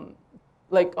so,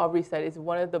 like Aubrey said, it's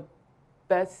one of the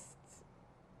best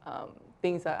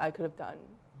things that I could have done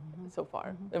so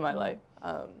far in my life.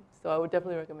 So I would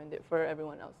definitely recommend it for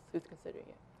everyone else who's considering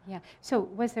it. Yeah. So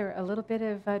was there a little bit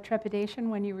of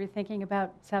trepidation when you were thinking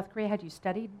about South Korea? Had you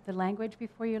studied the language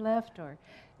before you left, or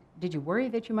did you worry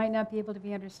that you might not be able to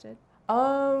be understood?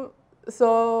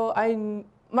 So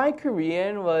my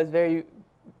Korean was very,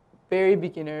 very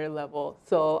beginner level.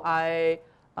 So I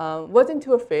wasn't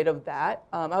too afraid of that.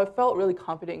 I felt really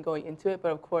confident going into it,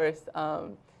 but of course,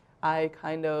 I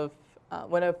kind of,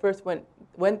 when I first went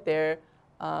there,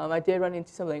 I did run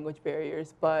into some language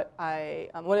barriers, but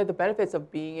one of the benefits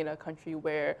of being in a country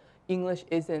where English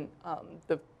isn't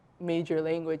the major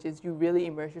language is you really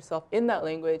immerse yourself in that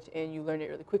language and you learn it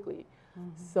really quickly.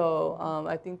 So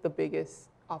I think the biggest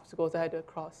obstacles I had to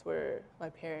cross were my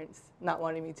parents not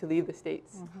wanting me to leave the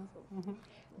States.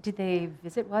 Did they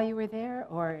visit while you were there,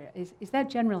 or is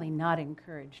that generally not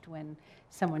encouraged when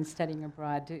someone's studying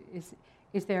abroad?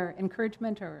 Is there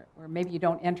encouragement, or maybe you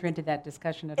don't enter into that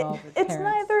discussion at all with It's parents?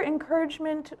 neither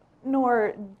encouragement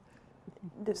nor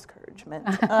discouragement.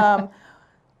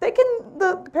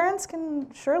 The parents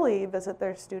can surely visit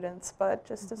their students, but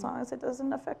just as long as it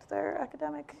doesn't affect their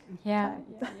academic time.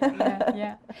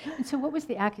 Yeah. And so what was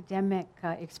the academic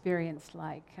experience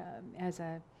like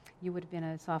you would have been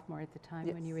a sophomore at the time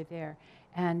when you were there,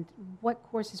 and what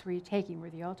courses were you taking? Were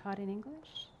they all taught in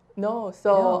English? No,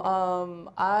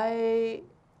 so I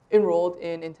enrolled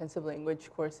in intensive language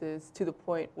courses to the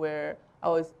point where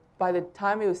by the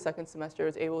time it was second semester, I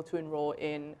was able to enroll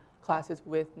in classes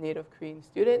with native Korean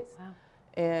students. Wow.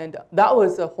 And that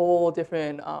was a whole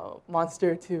different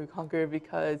monster to conquer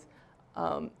because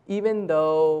even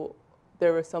though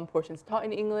there were some portions taught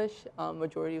in English,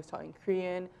 majority was taught in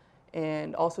Korean,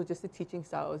 and also just the teaching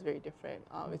style was very different.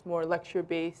 It's more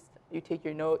lecture-based. You take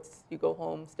your notes, you go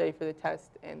home, study for the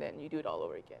test, and then you do it all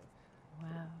over again.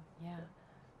 Wow, yeah.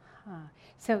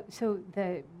 Huh. So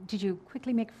did you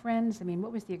quickly make friends? I mean,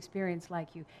 what was the experience like?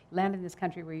 You landed in this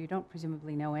country where you don't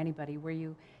presumably know anybody. Were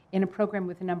you in a program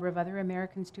with a number of other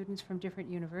American students from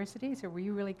different universities, or were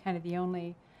you really kind of the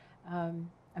only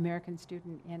American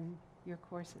student in your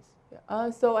courses?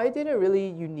 So I did a really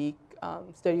unique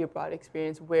study abroad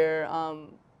experience where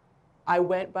I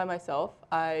went by myself.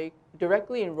 I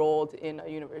directly enrolled in a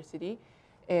university.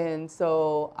 And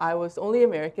so I was only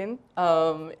American,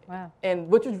 Wow. and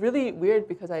which was really weird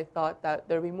because I thought that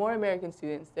there would be more American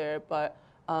students there, but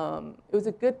it was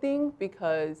a good thing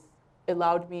because it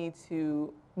allowed me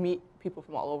to meet people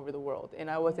from all over the world, and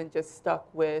I wasn't just stuck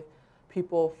with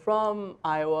people from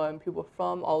Iowa and people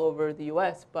from all over the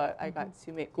U.S., but I got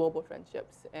to make global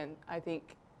friendships, and I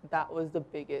think that was the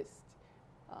biggest,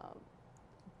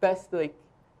 best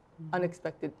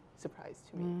unexpected surprise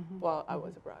to me while I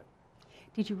was abroad.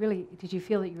 Did you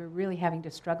feel that you were really having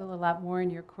to struggle a lot more in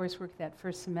your coursework that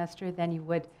first semester than you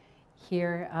would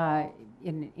here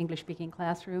in English-speaking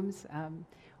classrooms?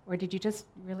 Or did you just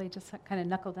kind of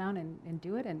knuckle down and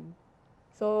do it?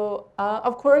 So,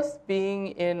 of course,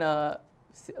 being in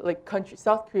country,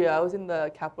 South Korea, I was in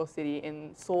the capital city,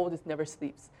 and Seoul just never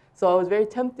sleeps. So I was very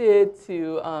tempted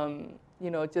to,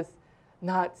 just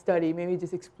not study, maybe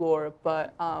just explore.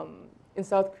 But in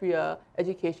South Korea,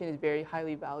 education is very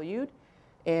highly valued.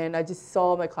 And I just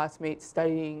saw my classmates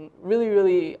studying really,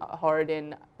 really hard,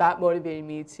 and that motivated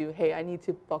me to, hey, I need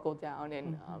to buckle down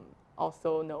and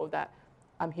also know that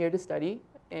I'm here to study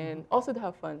and also to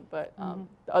have fun. But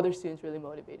the other students really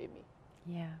motivated me.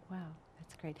 Yeah, wow,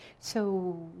 that's great.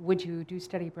 So would you do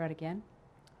study abroad again?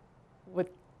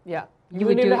 Yeah. You You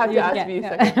would wouldn't do even have it, to ask yeah, me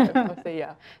yeah. a second time. I'll say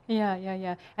yeah.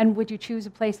 Yeah. And would you choose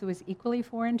a place that was equally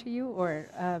foreign to you, or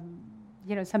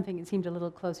something that seemed a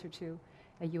little closer to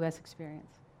a U.S.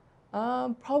 experience?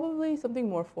 Probably something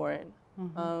more foreign.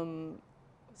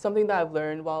 Something that I've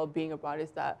learned while being abroad is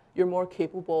that you're more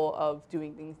capable of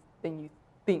doing things than you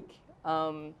think.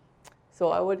 So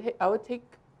I would take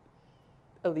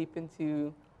a leap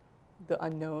into the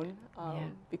unknown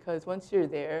because once you're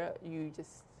there,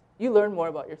 you learn more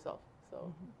about yourself.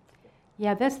 So.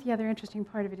 Yeah, that's the other interesting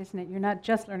part of it, isn't it? You're not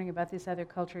just learning about this other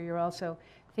culture, you're also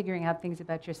figuring out things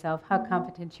about yourself, how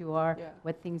competent you are,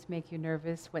 what things make you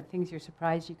nervous, what things you're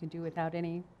surprised you can do without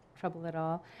any trouble at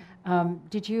all.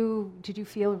 Did you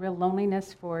feel real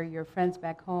loneliness for your friends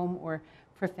back home or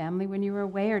for family when you were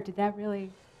away, or did that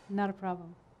really not a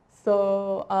problem?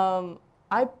 So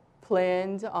I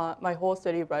planned my whole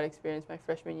study abroad experience my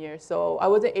freshman year, so I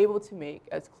wasn't able to make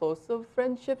as close of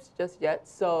friendships just yet.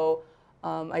 So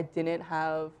I didn't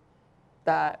have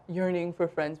that yearning for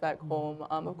friends back home.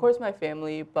 Of course, my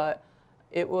family, but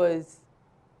I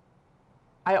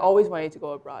always wanted to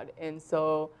go abroad. And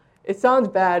so it sounds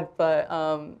bad, but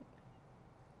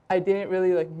I didn't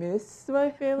really miss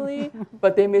my family,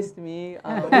 but they missed me,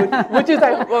 which is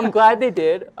I'm glad they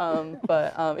did.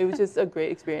 But it was just a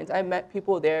great experience. I met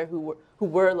people there who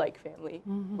were like family,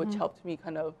 which helped me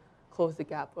kind of close the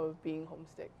gap of being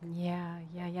homesick. Yeah.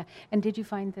 And did you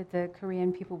find that the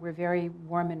Korean people were very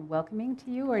warm and welcoming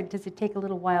to you, or does it take a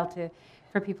little while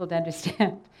for people to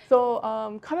understand? So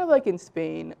kind of like in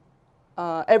Spain,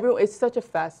 it's such a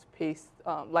fast-paced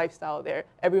lifestyle there.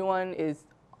 Everyone is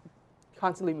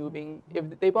constantly moving.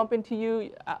 If they bump into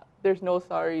you, there's no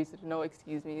sorries, there's no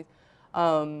excuse me's.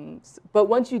 But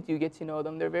once you do get to know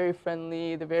them, they're very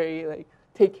friendly, they're very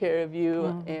take care of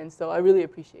you, and so I really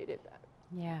appreciated that.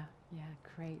 Yeah,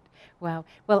 great. Wow.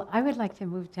 Well, I would like to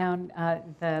move down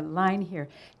the line here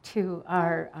to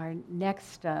our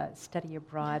next study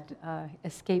abroad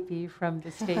escapee from the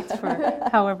States for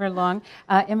however long,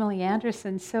 Emily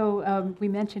Anderson. So we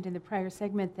mentioned in the prior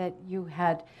segment that you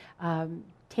had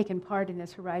taken part in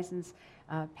this Horizons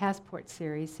Passport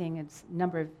series, seeing its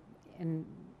number of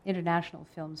international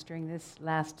films during this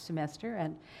last semester,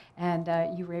 and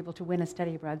you were able to win a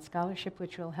study abroad scholarship,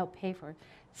 which will help pay for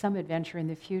some adventure in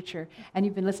the future. And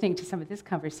you've been listening to some of this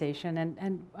conversation,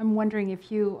 and I'm wondering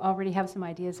if you already have some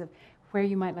ideas of where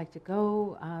you might like to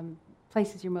go,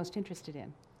 places you're most interested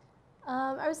in.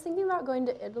 I was thinking about going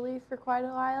to Italy for quite a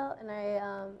while, and I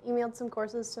emailed some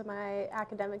courses to my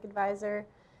academic advisor,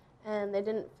 and they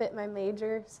didn't fit my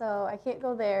major, so I can't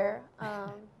go there.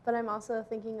 But I'm also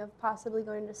thinking of possibly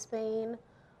going to Spain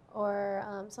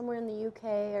or somewhere in the UK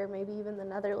or maybe even the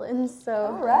Netherlands. So.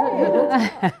 All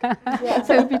right. Yeah.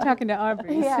 So we'll be talking to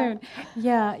Aubrey Yeah. soon.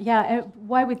 Yeah.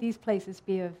 Why would these places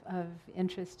be of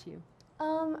interest to you?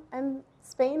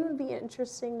 Spain would be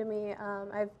interesting to me.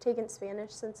 I've taken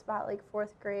Spanish since about like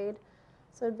 4th grade,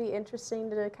 so it'd be interesting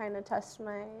to kind of test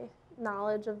my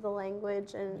knowledge of the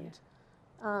language and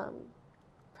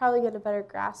probably get a better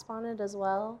grasp on it as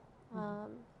well.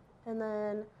 And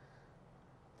then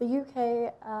the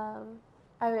UK,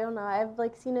 I don't know, I've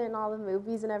like seen it in all the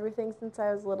movies and everything since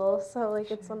I was little, so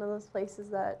like it's one of those places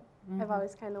that I've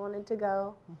always kind of wanted to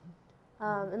go.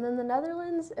 And then the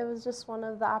Netherlands, it was just one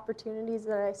of the opportunities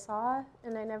that I saw,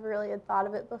 and I never really had thought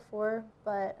of it before,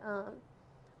 but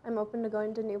I'm open to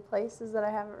going to new places that I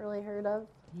haven't really heard of.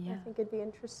 Yeah. I think it'd be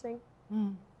interesting.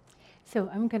 So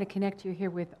I'm going to connect you here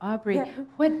with Aubrey. Yeah.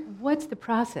 What's the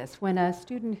process when a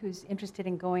student who's interested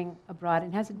in going abroad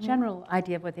and has a general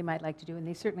idea of what they might like to do, and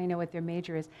they certainly know what their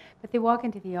major is, but they walk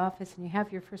into the office and you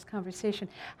have your first conversation,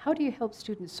 how do you help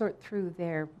students sort through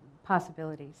their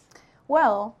possibilities?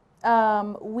 Well,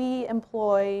 we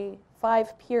employ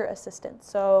 5 peer assistants.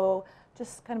 So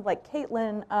just kind of like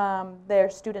Caitlin, they're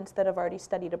students that have already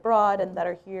studied abroad and that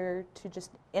are here to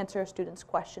just answer students'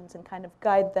 questions and kind of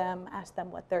guide them, ask them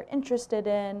what they're interested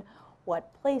in,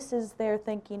 what places they're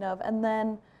thinking of, and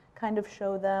then kind of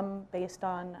show them based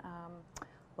on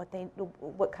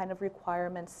what kind of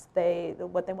requirements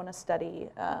what they want to study,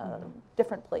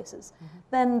 different places.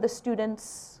 Then the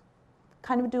students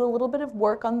kind of do a little bit of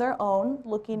work on their own,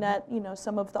 looking at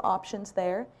some of the options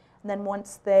there. And then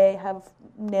once they have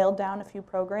nailed down a few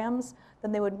programs,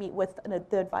 then they would meet with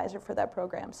the advisor for that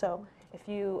program. So if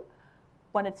you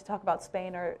wanted to talk about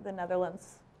Spain or the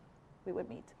Netherlands, we would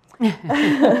meet.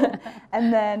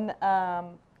 And then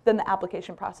the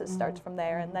application process starts from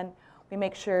there. And then we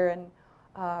make sure and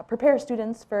prepare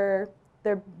students for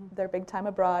their big time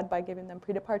abroad by giving them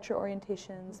pre-departure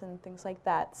orientations and things like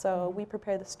that. So we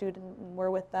prepare the student and we're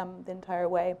with them the entire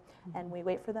way, and we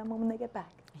wait for them when they get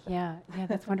back. Yeah,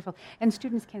 that's wonderful. And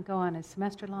students can go on a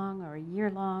semester long or a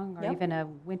year long or even a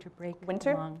winter break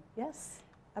long. Yes,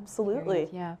 absolutely.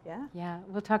 Period. Yeah. Yeah.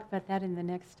 We'll talk about that in the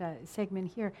next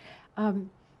segment here.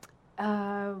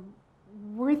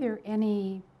 Were there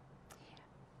any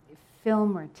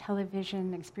film or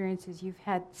television experiences you've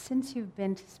had since you've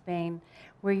been to Spain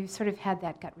where you sort of had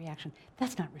that gut reaction,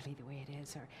 that's not really the way it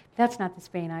is, or that's not the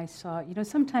Spain I saw?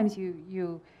 Sometimes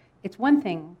it's one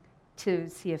thing to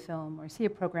see a film or see a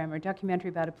program or a documentary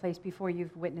about a place before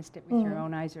you've witnessed it with your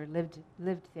own eyes or lived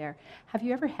there. Have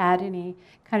you ever had any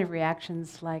kind of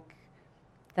reactions like,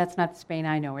 that's not the Spain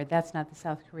I know, or that's not the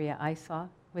South Korea I saw,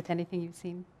 with anything you've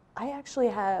seen? I actually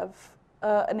have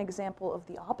an example of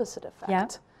the opposite effect. Yeah.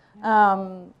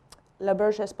 La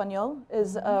Berge Espagnole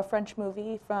is a French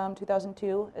movie from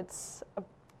 2002. It's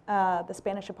The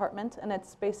Spanish Apartment, and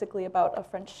it's basically about a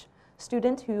French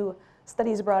student who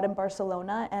studies abroad in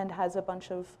Barcelona and has a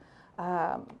bunch of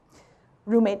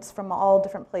roommates from all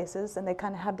different places, and they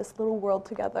kind of have this little world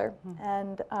together.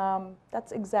 And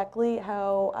that's exactly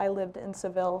how I lived in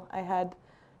Seville. I had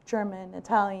German,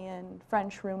 Italian,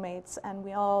 French roommates, and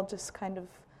we all just kind of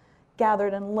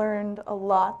gathered and learned a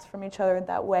lot from each other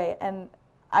that way. And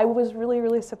I was really,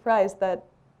 really surprised that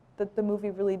the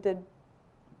movie really did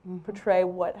portray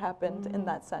what happened in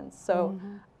that sense. So,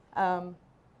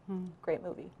 great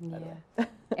movie. Yeah.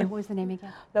 And what was the name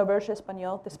again? La Berge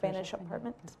Espagnole, The Spanish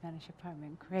Apartment. The Spanish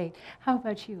Apartment, great. How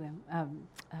about you,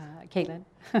 Caitlin?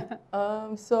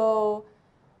 So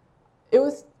it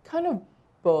was kind of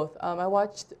both. I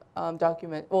watched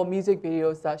music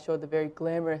videos that showed the very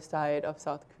glamorous side of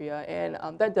South Korea, and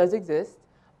that does exist,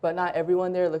 but not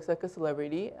everyone there looks like a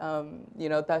celebrity.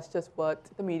 That's just what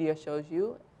the media shows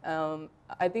you.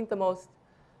 I think the most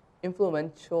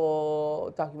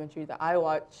influential documentary that I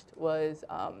watched was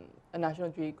a National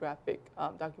Geographic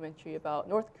documentary about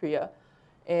North Korea,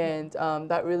 and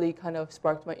that really kind of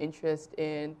sparked my interest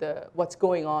in what's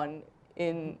going on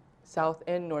in South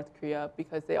and North Korea,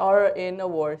 because they are in a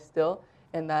war still,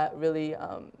 and that really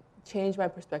changed my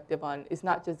perspective on it's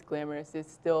not just glamorous,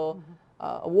 it's still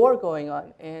a war going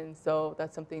on, and so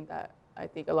that's something that I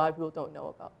think a lot of people don't know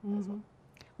about as well.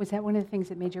 Was that one of the things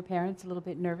that made your parents a little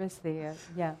bit nervous?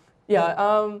 Yeah.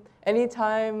 Yeah,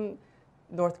 anytime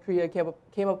North Korea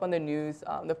came up on the news,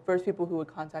 the first people who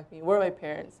would contact me were my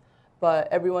parents. But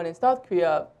everyone in South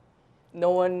Korea,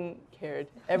 no one cared.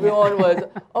 Everyone was,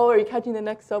 oh, are you catching the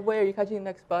next subway? Are you catching the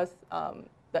next bus?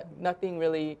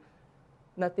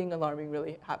 Nothing alarming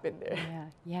really happened there.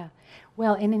 Yeah.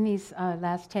 Well, and in these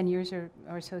last 10 years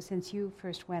or so since you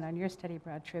first went on your study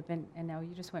abroad trip, and now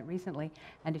you just went recently,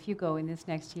 and if you go in this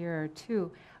next year or two,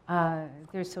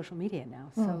 there's social media now.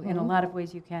 So in a lot of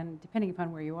ways you can, depending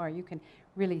upon where you are, you can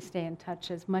really stay in touch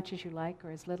as much as you like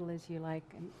or as little as you like,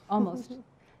 and almost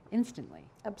instantly.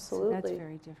 Absolutely. So that's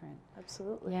very different.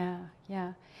 Absolutely.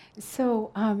 Yeah. So,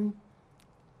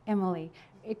 Emily,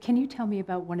 can you tell me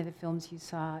about one of the films you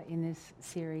saw in this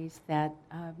series that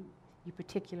you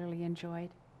particularly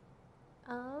enjoyed?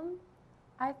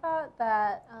 I thought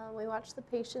that we watched The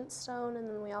Patience Stone, and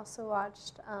then we also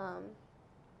watched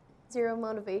Zero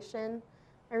Motivation.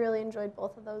 I really enjoyed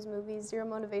both of those movies. Zero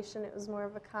Motivation, it was more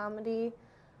of a comedy,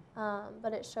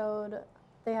 but it showed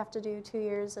they have to do 2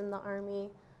 years in the Army.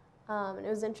 And it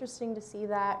was interesting to see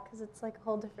that because it's like a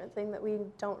whole different thing that we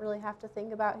don't really have to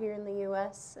think about here in the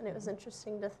U.S. And it was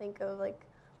interesting to think of, like,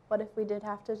 what if we did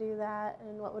have to do that,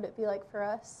 and what would it be like for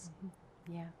us?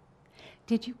 Yeah.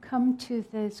 Did you come to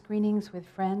the screenings with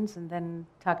friends and then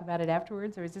talk about it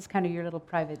afterwards, or is this kind of your little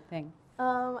private thing?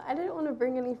 I didn't want to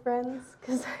bring any friends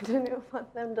because I didn't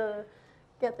want them to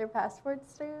get their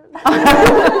passports soon.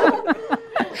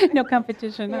 No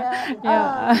competition. Yeah.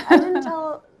 Yeah. I didn't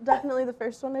tell, definitely the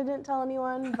first one I didn't tell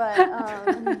anyone, but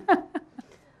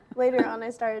later on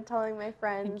I started telling my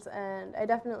friends, and I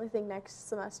definitely think next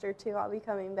semester too I'll be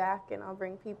coming back and I'll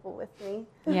bring people with me.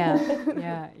 Yeah.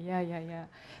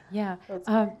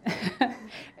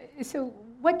 So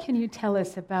what can you tell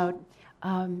us about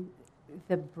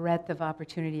the breadth of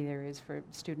opportunity there is for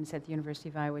students at the University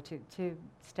of Iowa to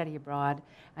study abroad?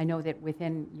 I know that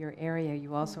within your area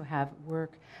you also have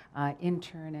work,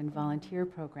 intern, and volunteer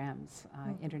programs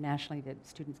internationally that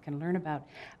students can learn about.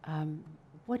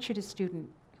 What should a student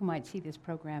who might see this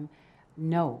program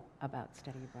know about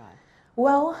study abroad?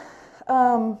 Well,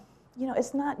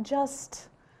 it's not just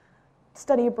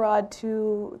study abroad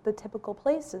to the typical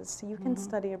places. You can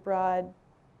study abroad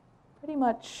pretty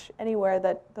much anywhere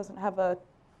that doesn't have a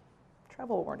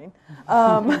travel warning.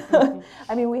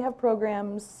 I mean, we have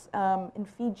programs in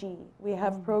Fiji. We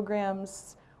have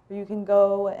programs where you can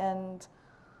go and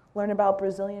learn about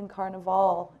Brazilian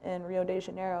Carnival in Rio de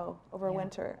Janeiro over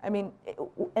winter. I mean,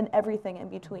 and everything in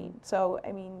between. So,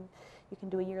 I mean, you can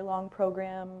do a year-long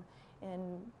program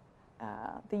in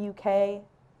the UK,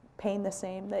 paying the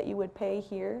same that you would pay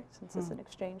here, since it's an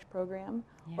exchange program.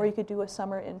 Or you could do a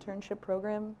summer internship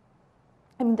program.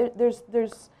 I mean, there's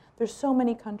so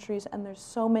many countries, and there's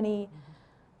so many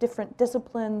different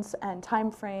disciplines and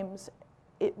time frames.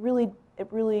 There really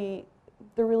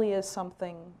is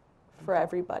something for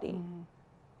everybody.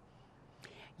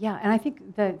 Yeah, and I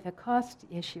think the cost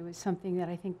issue is something that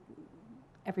I think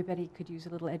everybody could use a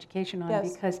little education on,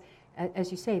 because,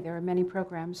 as you say, there are many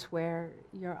programs where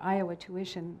your Iowa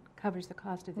tuition covers the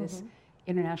cost of this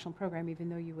international program, even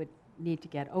though you would need to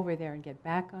get over there and get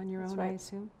back on your own, I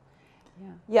assume.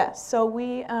 Yeah. Yes, so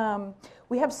we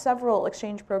have several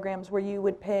exchange programs where you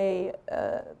would pay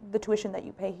the tuition that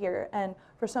you pay here, and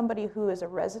for somebody who is a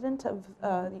resident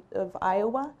of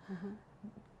Iowa,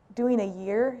 doing a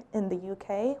year in the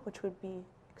UK, which would be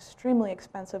extremely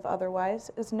expensive otherwise,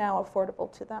 is now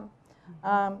affordable to them.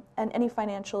 And any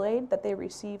financial aid that they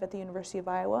receive at the University of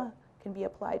Iowa can be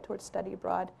applied towards study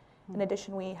abroad. In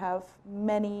addition, we have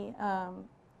many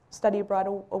study abroad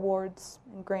awards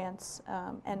and grants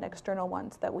and external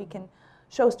ones that we can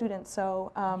show students.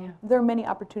 So there are many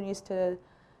opportunities to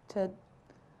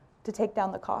take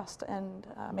down the cost and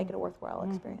make it a worthwhile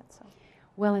experience. So.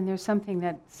 Well, and there's something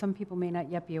that some people may not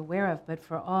yet be aware of, but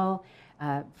for all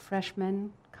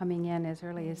freshmen coming in as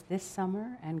early as this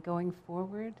summer and going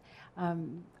forward,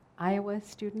 Iowa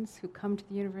students who come to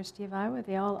the University of Iowa,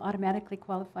 they all automatically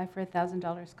qualify for a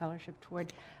 $1,000 scholarship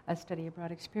toward a study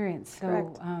abroad experience.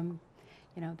 So,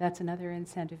 that's another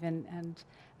incentive and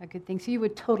a good thing. So you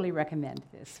would totally recommend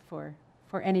this for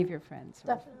any of your friends?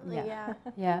 Definitely,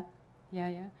 yeah. Yeah.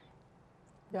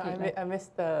 I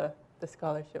missed the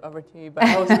scholarship opportunity, but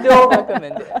I would still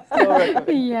recommend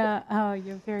it. Yeah, oh,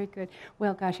 you're very good.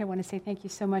 Well, gosh, I want to say thank you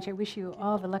so much. I wish you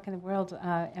all the luck in the world,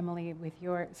 Emily, with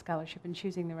your scholarship and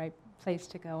choosing the right place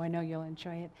to go. I know you'll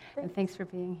enjoy it. And thanks for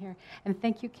being here. And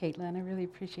thank you, Caitlin. I really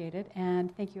appreciate it.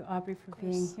 And thank you, Aubrey, for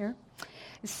being here.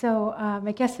 So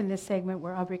my guests in this segment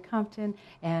were Aubrey Compton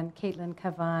and Caitlin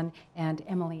Cavan and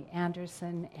Emily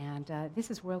Anderson. And this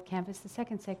is WorldCanvass, the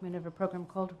second segment of a program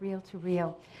called Reel to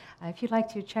Reel. If you'd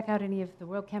like to check out any of the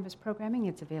WorldCanvass programming,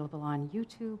 it's available on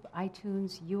YouTube,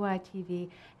 iTunes,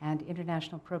 UITV, and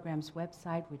International Programs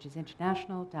website, which is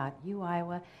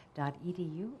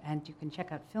international.uiowa.edu. And you can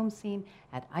check out Film Scene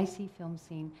at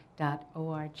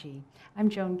icfilmscene.org. I'm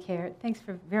Joan Kerr. Thanks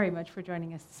very much for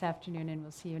joining us this afternoon, and we'll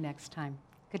see you next time.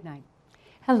 Good night.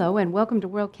 Hello, and welcome to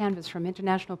WorldCanvass from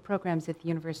International Programs at the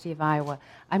University of Iowa.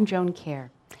 I'm Joan Kerr.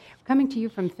 We're coming to you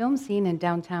from Film Scene in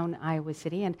downtown Iowa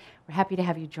City, and we're happy to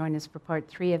have you join us for part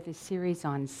 3 of this series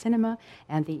on cinema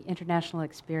and the international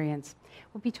experience.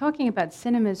 We'll be talking about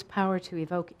cinema's power to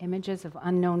evoke images of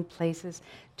unknown places,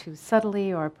 to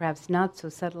subtly or perhaps not so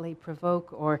subtly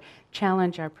provoke or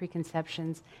challenge our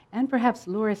preconceptions, and perhaps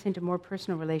lure us into more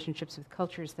personal relationships with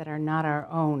cultures that are not our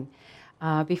own.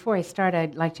 Before I start,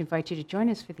 I'd like to invite you to join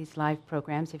us for these live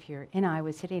programs if you're in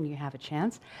Iowa City and you have a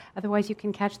chance. Otherwise, you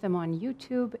can catch them on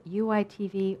YouTube,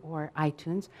 UITV, or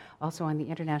iTunes, also on the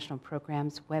International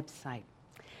Programs website.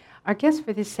 Our guests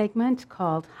for this segment,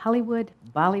 called Hollywood,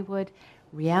 Bollywood,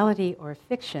 Reality or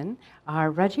Fiction,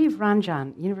 are Rajiv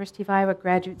Ranjan, University of Iowa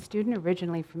graduate student,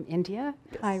 originally from India.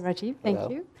 Yes. Hi, Rajiv. Thank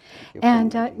you. Thank you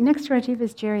And for inviting me. next to Rajiv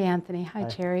is Jerry Anthony. Hi,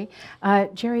 Jerry.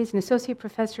 Jerry is an associate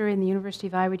professor in the University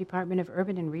of Iowa Department of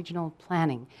Urban and Regional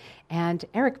Planning. And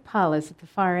Eric Paul is at the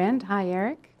far end. Hi,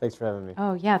 Eric. Thanks for having me.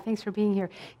 Oh, yeah, thanks for being here.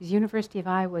 He's a University of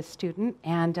Iowa student,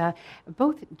 and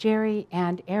both Jerry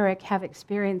and Eric have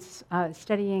experience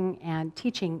studying and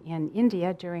teaching in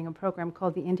India during a program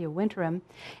called the India Winterim.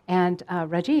 And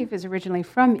Rajiv is originally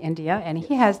from India, and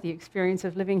he has the experience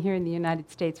of living here in the United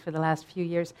States for the last few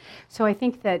years. So I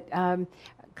think that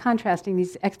contrasting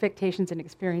these expectations and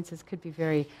experiences could be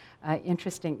very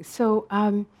interesting. So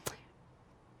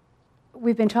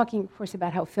we've been talking, of course,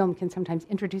 about how film can sometimes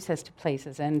introduce us to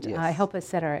places and Yes. help us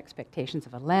set our expectations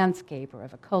of a landscape or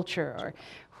of a culture or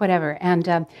whatever. And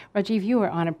Rajiv, you were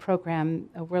on a program,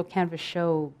 a WorldCanvass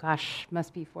show, gosh,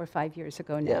 must be 4 or 5 years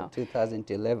ago now. Yeah,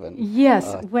 2011.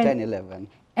 Yes, when- 10-11.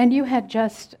 And you had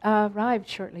just arrived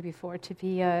shortly before to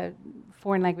be a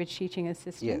foreign language teaching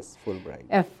assistant. Yes, Fulbright.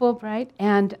 Fulbright.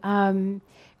 And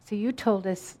so you told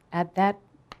us at that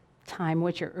time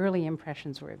what your early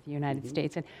impressions were of the United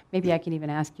States. And maybe I can even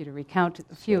ask you to recount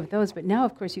a few of those. But now,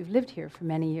 of course, you've lived here for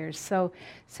many years. So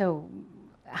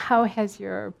how has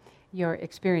your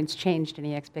experience changed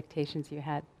any expectations you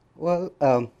had? Well,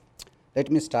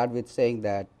 let me start with saying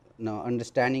that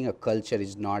understanding a culture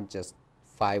is not just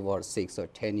 5 or 6 or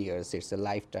 10 years. It's a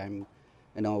lifetime,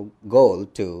 goal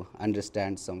to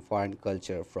understand some foreign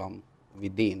culture from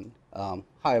within.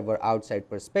 However, outside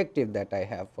perspective that I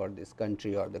have for this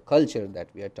country or the culture that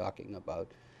we are talking about,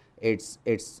 it's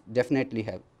definitely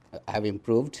have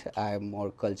improved. I am more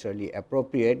culturally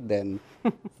appropriate than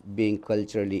being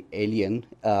culturally alien.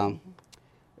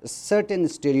 Certain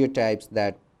stereotypes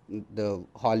that the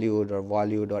Hollywood or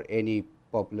Bollywood or any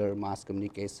popular mass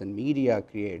communication media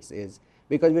creates is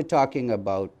because we're talking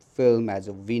about film as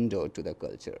a window to the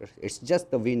culture. It's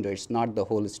just the window, it's not the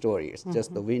whole story, it's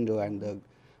just the window, and the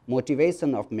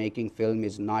motivation of making film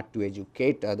is not to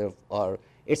educate or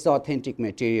it's authentic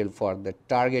material for the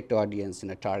target audience in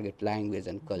a target language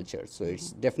and culture. So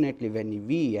it's definitely when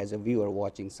we as a viewer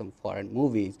watching some foreign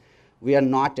movies, we are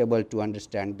not able to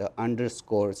understand the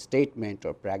underscore statement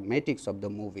or pragmatics of the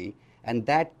movie, and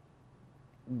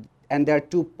there are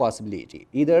two possibilities.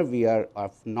 Either we are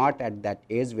not at that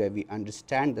age where we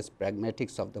understand the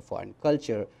pragmatics of the foreign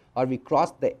culture, or we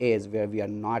cross the age where we are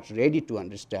not ready to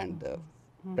understand the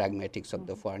pragmatics of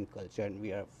the foreign culture, and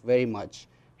we are very much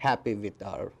happy with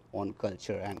our own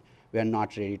culture and we are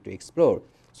not ready to explore.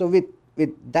 So with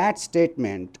that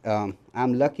statement,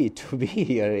 I'm lucky to be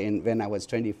here when I was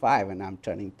 25 and I'm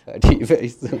turning 30 very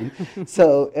soon.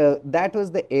 So that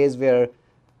was the age where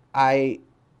I'm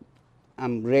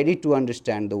ready to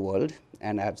understand the world,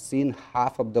 and I've seen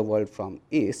half of the world from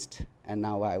East, and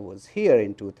now I was here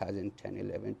in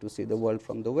 2010-11 to see the world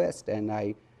from the West, and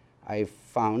I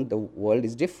found the world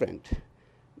is different.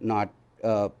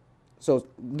 So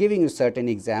giving you certain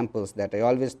examples that I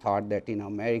always thought that in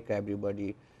America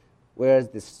everybody wears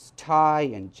this tie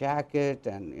and jacket,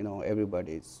 and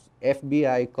everybody's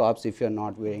FBI cops if you're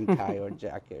not wearing tie or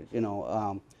jacket.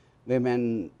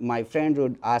 Women, my friend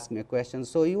would ask me a question,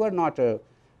 so you are not a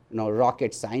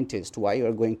rocket scientist, why you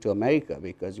are going to America?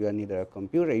 Because you are neither a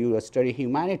computer, you study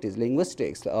humanities,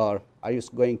 linguistics, or are you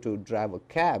going to drive a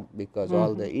cab because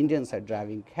all the Indians are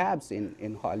driving cabs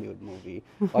in Hollywood movie,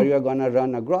 or you are going to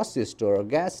run a grocery store or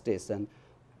gas station.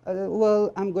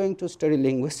 Well, I'm going to study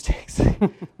linguistics.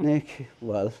 Like,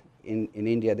 well, in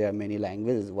India there are many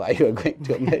languages. Why you're going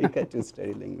to America to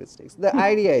study linguistics? The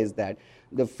idea is that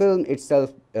the film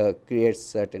itself creates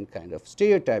certain kind of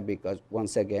stereotype, because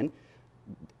once again,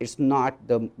 it's not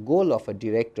the goal of a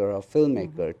director or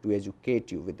filmmaker to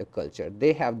educate you with the culture.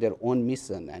 They have their own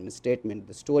mission and statement,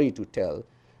 the story to tell,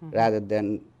 rather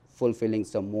than fulfilling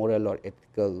some moral or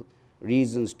ethical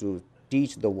reasons to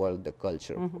teach the world the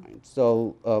culture point.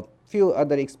 So a few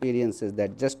other experiences,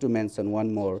 that just to mention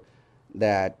one more,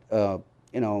 that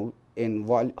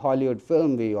in Hollywood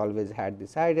film we always had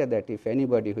this idea that if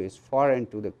anybody who is foreign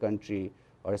to the country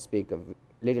or speak a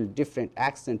little different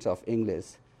accents of English,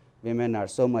 women are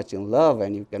so much in love,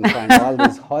 and you can find all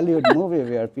these Hollywood movies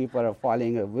where people are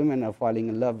women are falling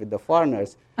in love with the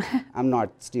foreigners. I'm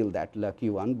not still that lucky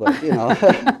one, but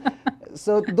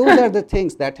so those are the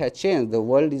things that have changed. The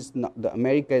world is not,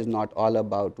 America is not all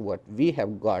about what we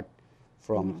have got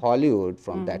from Hollywood,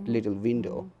 from that little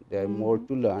window. There are more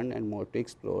to learn and more to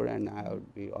explore, and I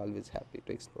would be always happy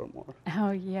to explore more.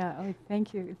 Oh, yeah. Oh,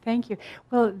 thank you. Thank you.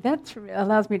 Well, that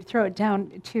allows me to throw it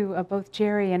down to both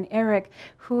Jerry and Eric,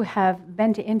 who have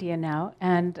been to India now.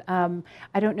 And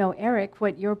I don't know, Eric,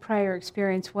 what your prior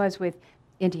experience was with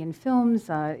Indian films,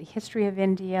 history of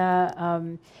India,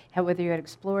 whether you had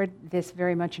explored this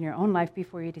very much in your own life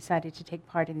before you decided to take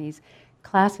part in these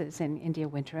classes in India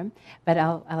Winterim. But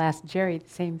I'll ask Jerry the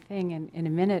same thing in a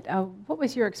minute. What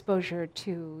was your exposure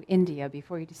to India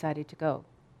before you decided to go?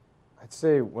 I'd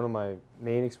say one of my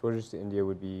main exposures to India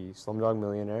would be Slumdog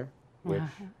Millionaire, which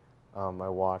I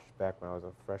watched back when I was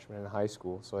a freshman in high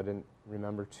school, so I didn't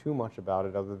remember too much about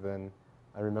it other than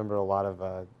I remember a lot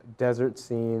of desert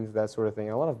scenes, that sort of thing,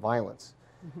 and a lot of violence,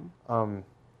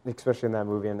 especially in that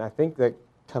movie. And I think that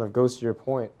kind of goes to your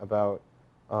point about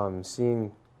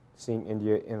seeing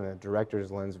India in a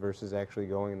director's lens versus actually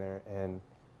going there and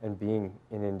being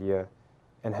in India,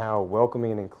 and how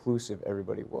welcoming and inclusive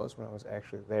everybody was when I was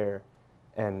actually there.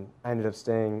 And I ended up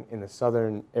staying in the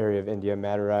southern area of India,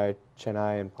 Madurai,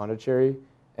 Chennai, and Pondicherry,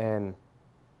 and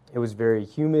it was very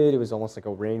humid. It was almost like a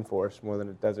rainforest more than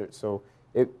a desert. So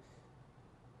you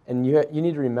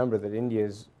need to remember that India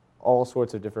is all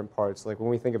sorts of different parts. Like when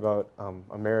we think about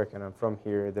America, and I'm from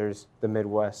here, there's the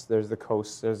Midwest, there's the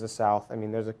coast, there's the South. I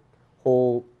mean, there's a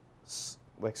whole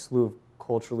slew of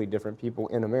culturally different people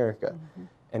in America.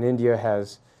 And India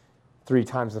has 3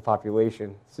 times the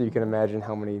population. So you can imagine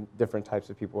how many different types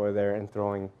of people are there, and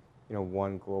throwing,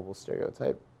 one global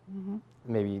stereotype.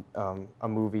 Maybe a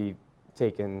movie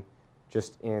taken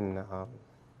just in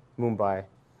Mumbai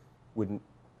wouldn't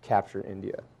capture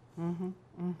India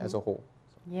as a whole.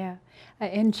 Yeah.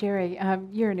 And Jerry,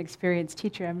 you're an experienced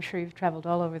teacher. I'm sure you've traveled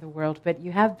all over the world, but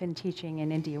you have been teaching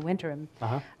in India Winterim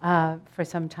for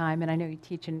some time, and I know you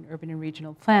teach in urban and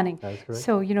regional planning. That is correct.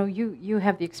 So, you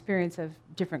have the experience of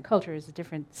different cultures,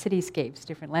 different cityscapes,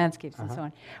 different landscapes, and so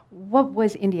on. What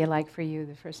was India like for you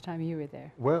the first time you were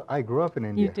there? Well, I grew up in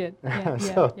India. You did. Yeah,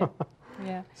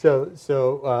 yeah. So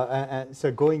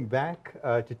going back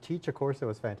to teach a course, it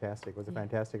was fantastic. It was a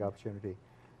fantastic opportunity.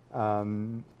 I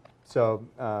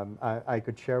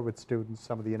could share with students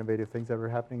some of the innovative things that were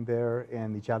happening there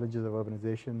and the challenges of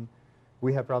urbanization.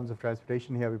 We have problems of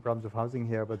transportation here, we have problems of housing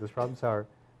here, but those problems are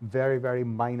very, very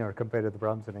minor compared to the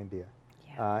problems in India.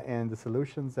 Yeah. And the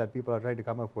solutions that people are trying to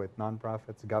come up with,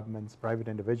 nonprofits, governments, private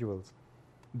individuals,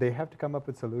 they have to come up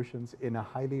with solutions in a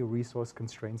highly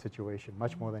resource-constrained situation,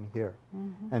 much more than here.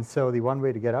 And so the one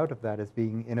way to get out of that is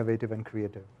being innovative and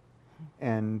creative.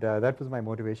 And that was my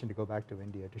motivation to go back to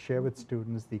India, to share with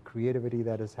students the creativity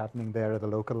that is happening there at the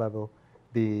local level,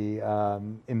 the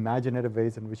imaginative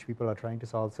ways in which people are trying to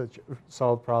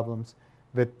solve problems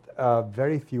with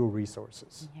very few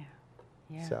resources. Yeah.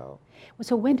 Yeah.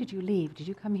 So when did you leave? Did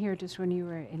you come here just when you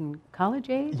were in college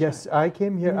age? Yes, I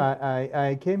came here.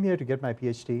 I came here to get my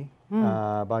PhD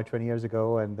about 20 years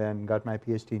ago, and then got my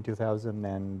PhD in 2000.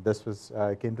 And this was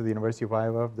came to the University of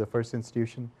Iowa, the first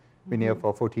institution. Been here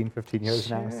for 14, 15 years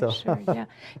now. So. Sure,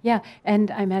 yeah.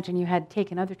 And I imagine you had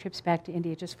taken other trips back to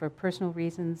India just for personal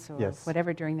reasons or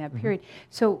whatever during that period.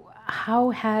 So how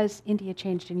has India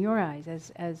changed in your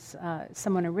eyes as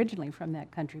someone originally from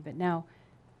that country, but now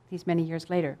these many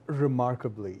years later?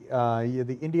 Remarkably.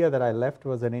 The India that I left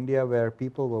was an India where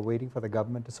people were waiting for the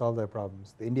government to solve their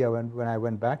problems. The India when I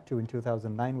went back to in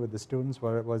 2009 with the students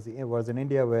was an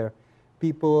India where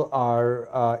people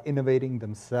are innovating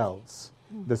themselves.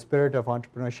 The spirit of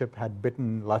entrepreneurship had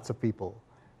bitten lots of people.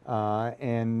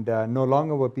 And no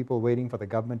longer were people waiting for the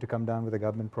government to come down with a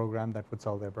government program that would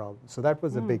solve their problems. So that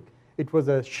was it was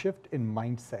a shift in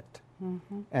mindset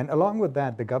And along with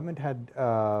that, the government had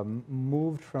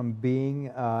moved from being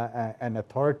an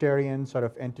authoritarian sort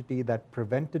of entity that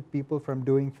prevented people from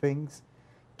doing things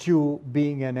to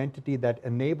being an entity that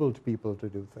enabled people to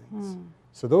do things.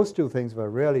 So those two things were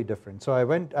really different. So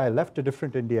I left a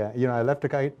different India. I left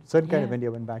a certain kind of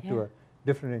India, went back to a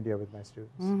different India with my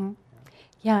students.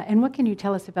 Yeah, and what can you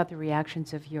tell us about the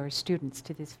reactions of your students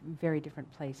to this very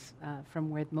different place from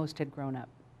where most had grown up?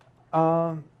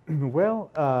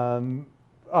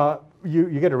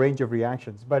 You get a range of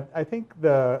reactions, but I think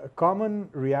the common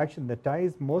reaction that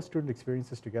ties most student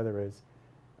experiences together is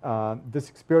this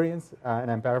experience,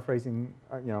 and I'm paraphrasing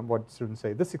what students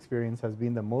say, this experience has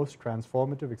been the most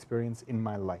transformative experience in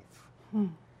my life.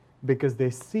 Because they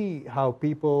see how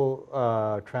people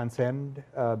transcend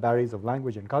barriers of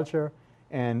language and culture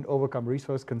and overcome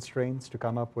resource constraints to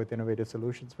come up with innovative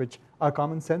solutions, which are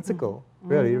commonsensical,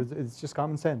 really. It's just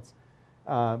common sense.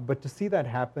 But to see that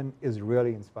happen is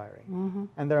really inspiring.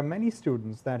 And there are many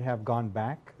students that have gone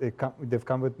back. They've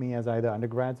come with me as either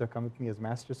undergrads or come with me as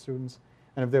master's students.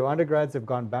 And if they're undergrads, they've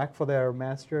gone back for their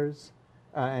masters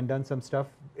and done some stuff,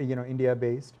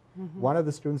 India-based. One of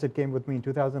the students that came with me in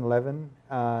 2011,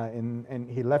 and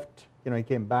he left, he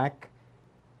came back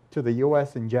to the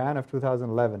US in Jan of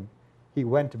 2011. He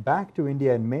went back to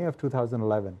India in May of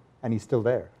 2011, and he's still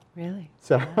there. Really?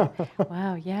 So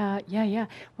wow, yeah.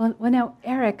 Well, now,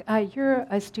 Eric, you're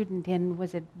a student in,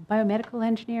 was it biomedical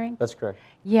engineering? That's correct.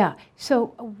 Yeah.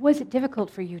 So was it difficult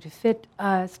for you to fit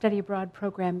a study abroad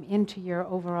program into your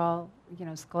overall,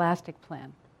 scholastic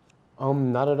plan?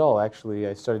 Not at all, actually.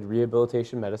 I studied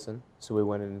rehabilitation medicine, so we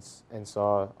went in and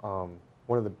saw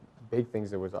one of the big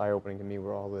things that was eye-opening to me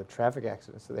were all the traffic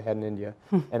accidents that they had in India.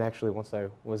 And actually, once I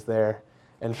was there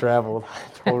and traveled,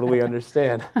 I totally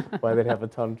understand why they'd have a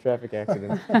ton of traffic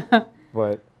accidents.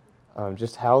 But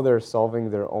just how they're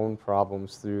solving their own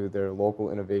problems through their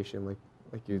local innovation,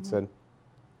 like you had said,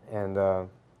 and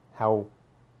how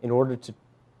in order to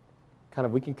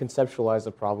we can conceptualize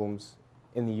the problems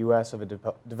in the U.S. of a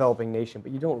developing nation,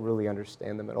 but you don't really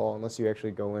understand them at all unless you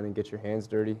actually go in and get your hands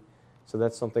dirty. So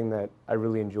that's something that I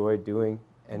really enjoyed doing,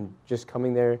 and just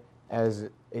coming there as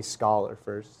a scholar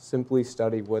first, simply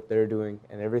study what they're doing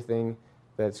and everything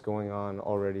that's going on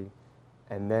already,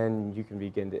 and then you can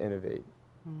begin to innovate.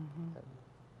 I'm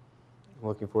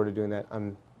looking forward to doing that.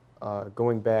 I'm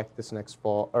going back this next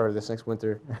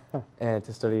winter, and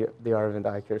to study the Aravind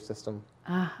Eye Care System.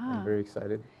 I'm very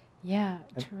excited. Yeah,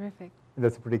 terrific.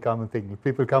 That's a pretty common thing.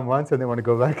 People come once and they want to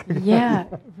go back. Yeah,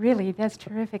 really, that's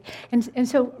terrific. And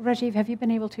so, Rajiv, have you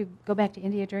been able to go back to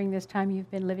India during this time you've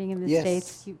been living in the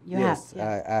States? You have? Yes,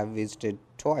 I've visited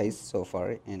twice so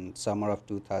far, in summer of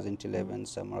 2011,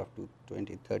 summer of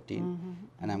 2013,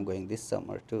 and I'm going this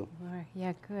summer too.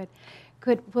 Yeah,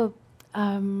 good. Well,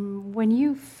 when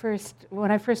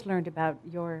I first learned about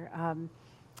your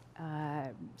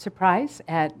surprise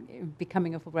at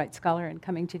becoming a Fulbright Scholar and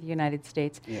coming to the United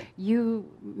States, you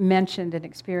mentioned an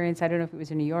experience, I don't know if it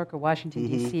was in New York or Washington,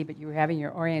 D.C., but you were having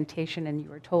your orientation and you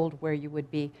were told where you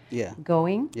would be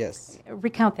going. Yes.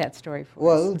 Recount that story for us.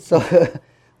 Well,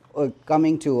 so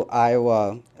coming to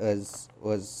Iowa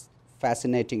was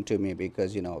fascinating to me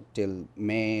because, till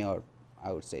May, or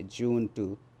I would say June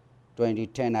to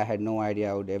 2010, I had no idea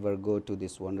I would ever go to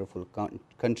this wonderful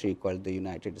country called the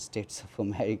United States of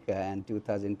America. And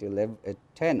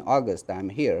 2010 August, I'm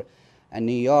here. And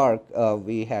New York,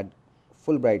 we had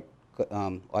Fulbright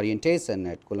orientation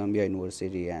at Columbia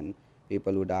University, and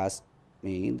people would ask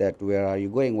me that, where are you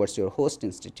going? What's your host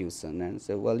institution? And I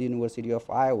said, well, University of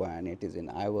Iowa, and it is in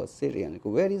Iowa City. And I go,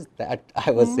 where is that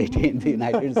Iowa City in the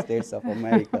United States of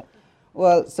America?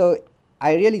 Well, so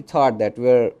I really thought that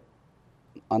where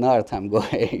on earth I'm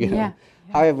going,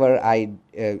 However, I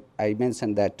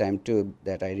mentioned that time too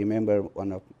that I remember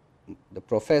one of the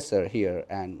professor here,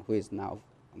 and who is now,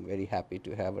 I'm very happy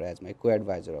to have her as my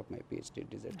co-advisor of my PhD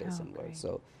dissertation work.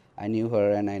 So I knew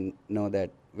her, and I know that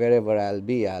wherever I'll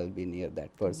be near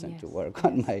that person to work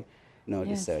on my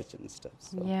research and stuff.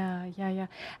 So. Yeah.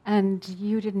 And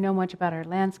you didn't know much about our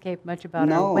landscape, much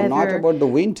about our weather. No, not about the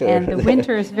winter. And the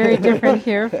winter is very different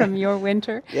here from your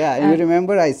winter. Yeah, you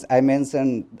remember I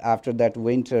mentioned after that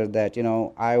winter that,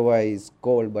 Iowa is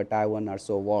cold, but Iowans are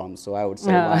so warm, so I would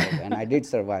survive. And I did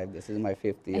survive. This is my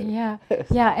 5th year.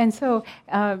 Yeah. And so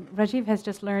Rajiv has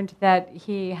just learned that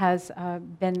he has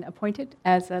been appointed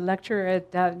as a lecturer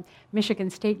at Michigan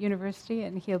State University,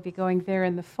 and he'll be going there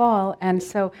in the fall. And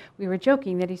so we were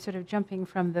joking that he's sort of jumping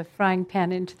from the frying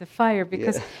pan into the fire,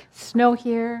 because snow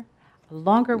here, a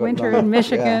longer winter in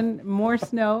Michigan, more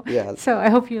snow. So I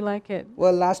hope you like it.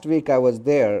 Well, last week I was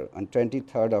there on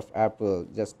 23rd of April,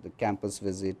 just the campus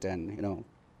visit, and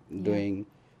doing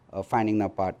finding an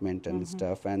apartment and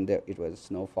stuff, and it was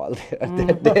snowfall there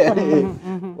that day.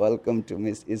 Welcome to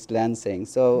Miss Eastland saying.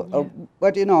 So,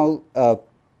 but you know,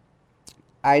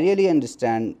 I really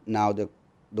understand now the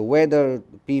weather,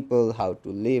 the people, how to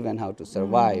live and how to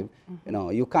survive. You know,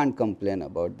 you can't complain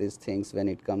about these things when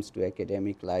it comes to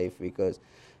academic life, because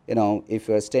you know, if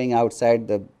you're staying outside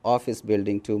the office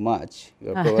building too much,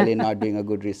 you're probably not doing a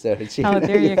good research. Oh,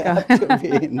 there you go. have to be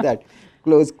in that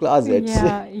closed closet.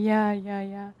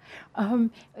 Yeah.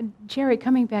 Jerry,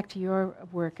 coming back to your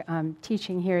work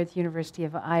teaching here at the University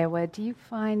of Iowa, do you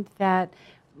find that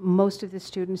most of the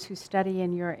students who study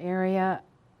in your area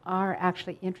are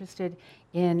actually interested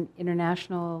in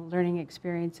international learning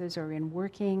experiences or in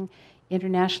working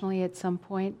internationally at some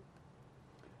point?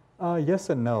 Yes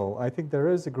and no. I think there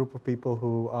is a group of people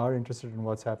who are interested in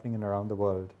what's happening in around the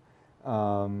world.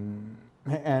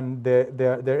 And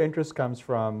their interest comes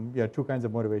from two kinds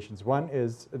of motivations. One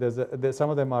is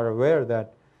some of them are aware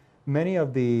that many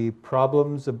of the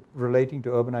problems relating to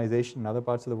urbanization in other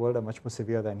parts of the world are much more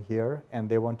severe than here, and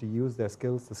they want to use their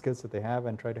skills, the skills that they have,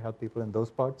 and try to help people in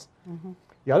those parts.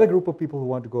 The other group of people who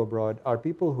want to go abroad are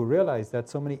people who realize that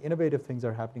so many innovative things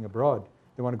are happening abroad.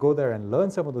 They want to go there and learn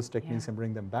some of those techniques and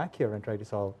bring them back here and try to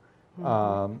solve,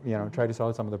 try to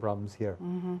solve some of the problems here.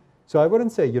 So I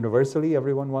wouldn't say universally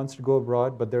everyone wants to go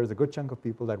abroad, but there's a good chunk of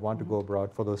people that want to go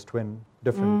abroad for those twin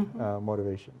different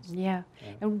motivations. Yeah.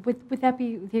 And would that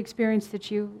be the experience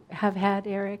that you have had,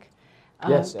 Eric?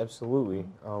 Yes, absolutely.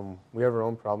 We have our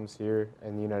own problems here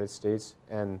in the United States,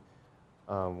 and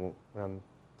when I'm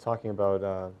talking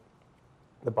about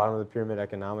the bottom of the pyramid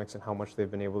economics and how much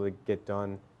they've been able to get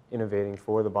done innovating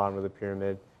for the bottom of the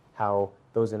pyramid, how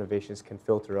those innovations can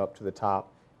filter up to the top,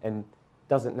 and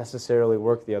doesn't necessarily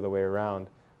work the other way around.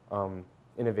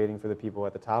 Innovating for the people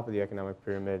at the top of the economic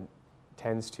pyramid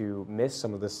tends to miss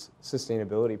some of the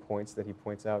sustainability points that he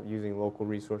points out, using local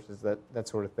resources, that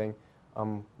sort of thing.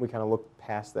 We kind of look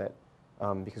past that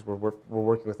because we're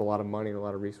working with a lot of money and a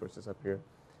lot of resources up here.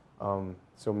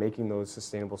 So making those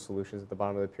sustainable solutions at the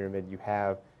bottom of the pyramid, you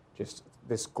have just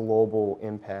this global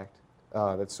impact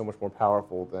that's so much more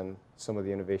powerful than some of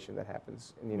the innovation that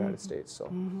happens in the United States.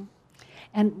 So.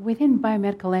 And within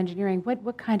biomedical engineering,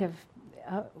 what kind of,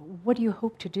 what do you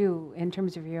hope to do in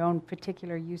terms of your own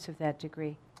particular use of that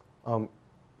degree?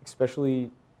 Especially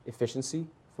efficiency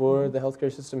for the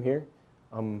healthcare system here.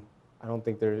 I don't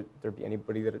think there'd be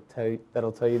anybody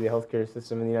that'll tell you the healthcare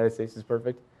system in the United States is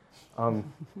perfect. In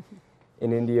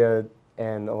India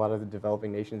and a lot of the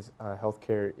developing nations,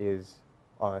 healthcare is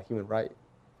a human right,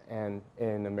 and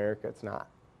in America it's not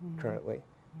currently.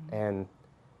 And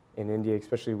in India,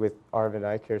 especially with Aravind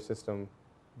Eye Care system,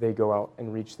 they go out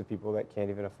and reach the people that can't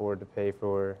even afford to pay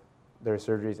for their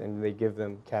surgeries, and they give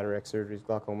them cataract surgeries,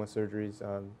 glaucoma surgeries,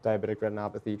 diabetic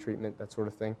retinopathy treatment, that sort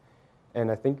of thing. And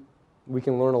I think we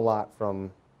can learn a lot from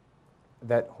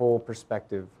that whole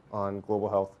perspective on global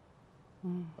health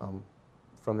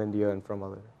from India and from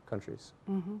other countries.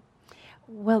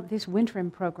 Well, this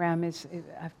Wintrim program is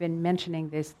I've been mentioning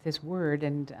this word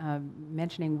and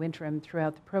mentioning Wintrim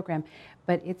throughout the program,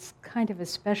 but it's kind of a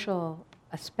special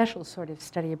sort of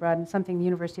study abroad, and something the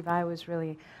University of Iowa is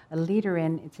really a leader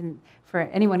in. It's for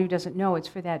anyone who doesn't know, it's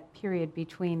for that period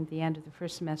between the end of the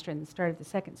first semester and the start of the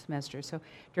second semester. So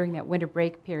during that winter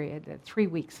break period, 3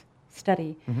 weeks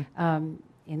study,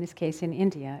 in this case in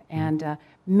India, and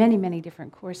many, many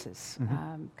different courses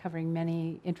covering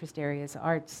many interest areas,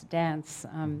 arts, dance,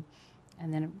 and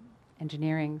then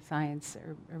engineering, science,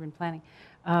 urban planning.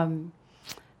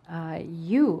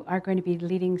 You are going to be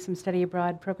leading some study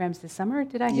abroad programs this summer,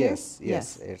 did I hear?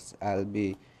 Yes. I'll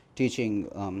be teaching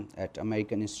at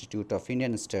American Institute of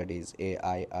Indian Studies,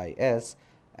 AIIS,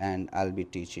 and I'll be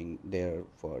teaching there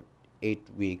for 8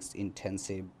 weeks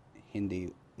intensive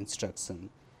Hindi instruction,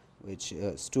 which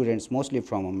students mostly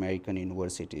from American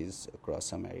universities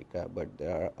across America, but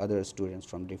there are other students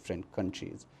from different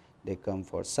countries. They come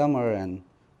for summer, and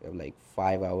we have like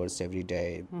 5 hours every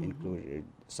day, included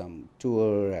some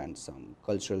tour and some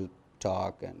cultural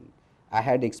talk. And I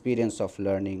had experience of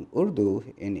learning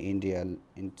Urdu in India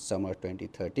in summer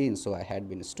 2013, so I had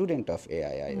been a student of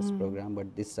AIIS program,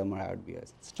 but this summer I would be an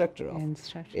instructor of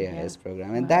AIIS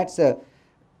program. And that's a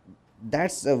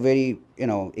very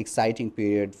exciting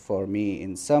period for me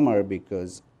in summer,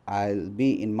 because I'll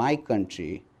be in my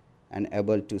country and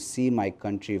able to see my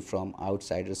country from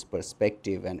outsider's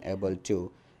perspective, and able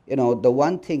to, the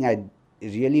one thing I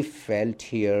really felt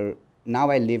here, now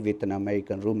I live with an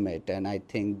American roommate, and I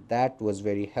think that was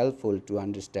very helpful to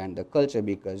understand the culture,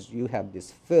 because you have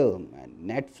this film and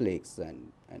Netflix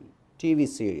and TV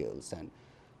serials, and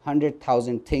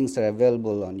 100,000 things are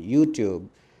available on YouTube.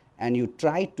 and you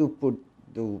try to put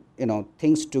the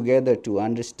things together to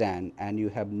understand, and you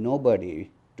have nobody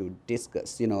to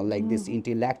discuss, like this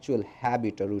intellectual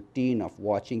habit or routine of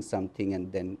watching something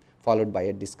and then followed by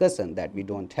a discussion that we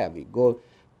don't have.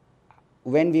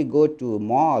 When we go to a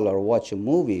mall or watch a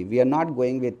movie, we are not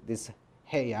going with this,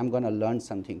 hey, I'm going to learn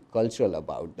something cultural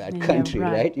about that country,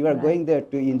 right? You are going there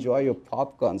to enjoy your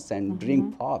popcorns and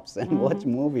drink pops and watch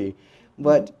movie.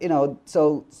 But,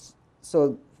 so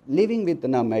living with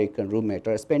an American roommate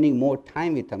or spending more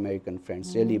time with American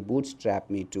friends really bootstrapped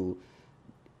me to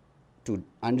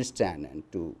understand and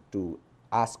to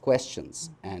ask questions,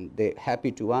 and they're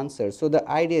happy to answer. So the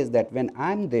idea is that when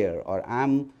I'm there, or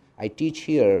I teach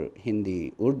here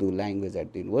Hindi, Urdu language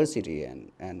at the university,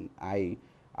 and I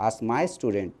ask my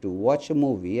student to watch a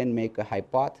movie and make a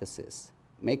hypothesis,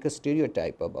 make a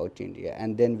stereotype about India,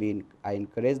 and then I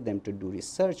encourage them to do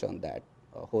research on that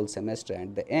a whole semester.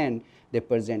 And at the end, they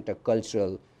present a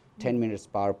cultural 10 minutes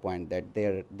PowerPoint that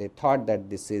they thought that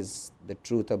this is the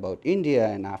truth about India,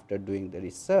 and after doing the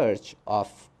research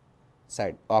off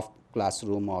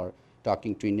classroom or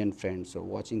talking to Indian friends or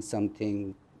watching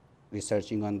something,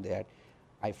 researching on that,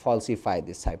 I falsify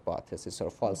this hypothesis or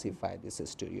falsify this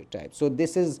stereotype. So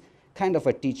this is kind of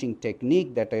a teaching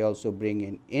technique that I also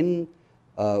bring in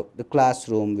the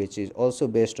classroom, which is also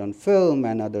based on film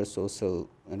and other social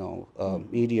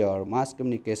media or mass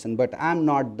communication, but I'm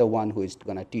not the one who is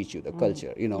going to teach you the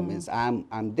culture. Means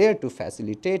I'm there to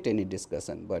facilitate any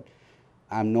discussion, but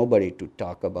I'm nobody to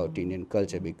talk about Indian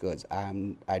culture, because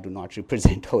I do not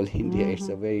represent whole India. It's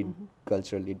a very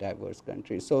culturally diverse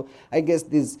country. So I guess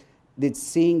this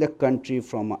seeing the country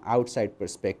from an outside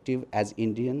perspective as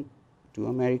Indian to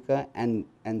America, and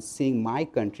seeing my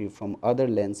country from other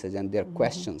lenses and their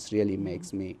questions really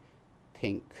makes me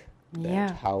think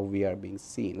that how we are being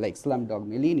seen. Like Slumdog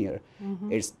Millionaire,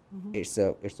 it's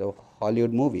a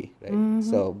Hollywood movie, right?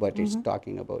 So, but it's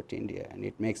talking about India, and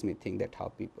it makes me think that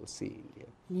how people see India.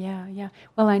 Yeah.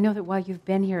 Well, I know that while you've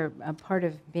been here, part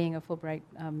of being a Fulbright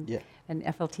and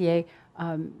FLTA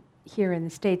here in the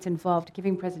States involved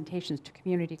giving presentations to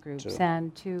community groups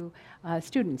and to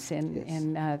students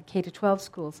in K-12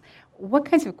 schools. What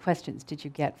kinds of questions did you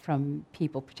get from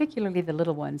people, particularly the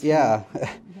little ones?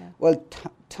 Well,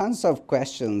 tons of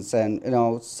questions, and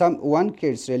one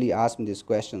kids really asked me this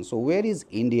question. So where is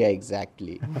India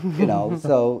exactly?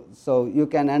 So you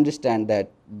can understand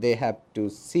that they have to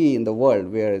see in the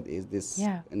world where is this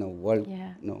world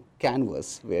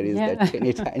canvas, where is that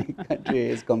tiny country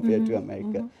is compared to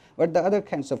America. But the other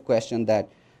kinds of questions that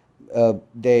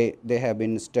they have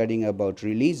been studying about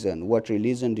religion. What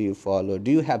religion do you follow? Do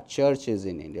you have churches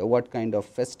in India? What kind of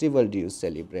festival do you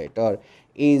celebrate? Or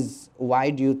why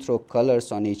do you throw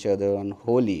colors on each other on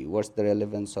Holi? What's the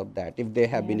relevance of that? If they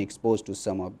have been exposed to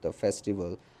some of the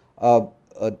festival.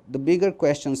 The bigger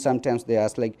questions sometimes they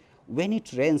ask, like, when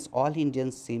it rains, all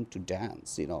Indians seem to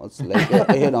dance. It's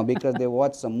like because they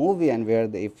watch some movie and where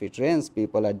if it rains,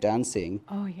 people are dancing.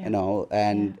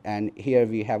 And here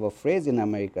we have a phrase in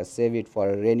America: save it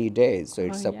for a rainy day. So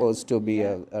it's supposed to be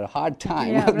a hard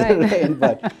time of the rain,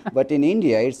 but in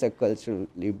India, it's a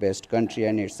culturally based country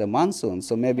and it's a monsoon.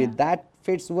 So maybe that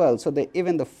fits well. So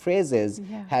even the phrases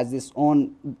has its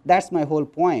own. That's my whole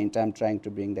point. I'm trying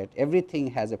to bring that everything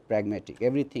has a pragmatic.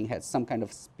 Everything has some kind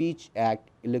of speech act,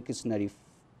 illusionary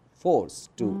force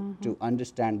to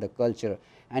understand the culture.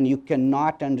 And you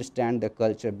cannot understand the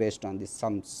culture based on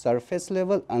some surface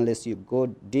level unless you go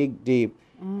dig deep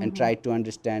and try to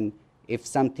understand if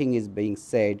something is being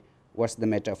said, what's the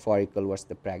metaphorical, what's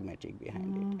the pragmatic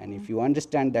behind it. And if you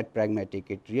understand that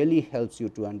pragmatic, it really helps you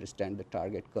to understand the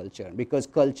target culture, because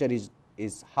culture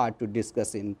is hard to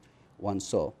discuss in one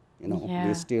show.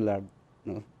 We still are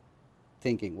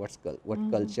thinking what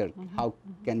culture, how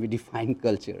can we define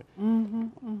culture.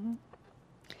 Well,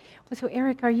 so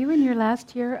Eric, are you in your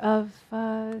last year of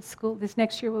school? This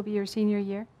next year will be your senior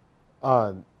year?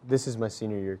 This is my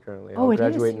senior year currently. Oh, I'll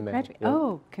graduate in May.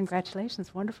 Oh,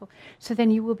 congratulations, wonderful. So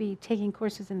then you will be taking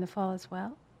courses in the fall as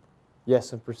well?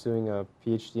 Yes, I'm pursuing a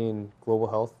PhD in global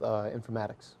health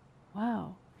informatics.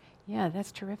 Wow. Yeah,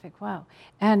 that's terrific. Wow.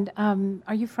 And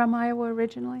are you from Iowa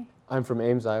originally? I'm from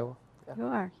Ames, Iowa. Yeah. You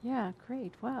are? Yeah,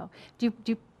 great. Wow. Do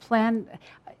you plan...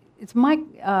 It's my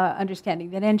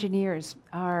understanding that engineers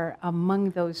are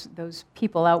among those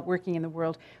people out working in the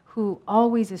world who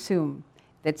always assume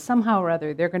that somehow or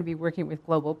other they're going to be working with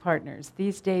global partners.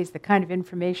 These days, the kind of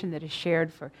information that is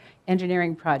shared for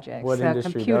engineering projects,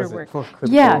 computer work.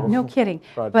 Yeah, no kidding.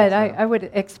 But I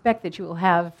would expect that you will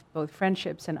have both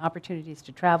friendships and opportunities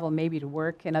to travel, maybe to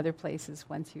work in other places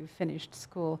once you've finished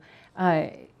school.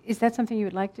 Is that something you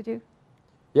would like to do?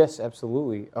 Yes,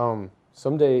 absolutely.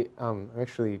 someday I'm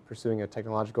actually pursuing a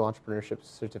technological entrepreneurship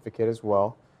certificate as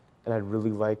well, and I'd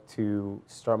really like to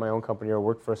start my own company or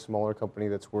work for a smaller company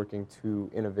that's working to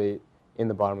innovate in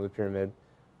the bottom of the pyramid,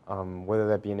 whether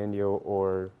that be in India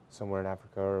or somewhere in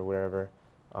Africa or wherever.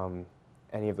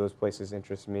 Any of those places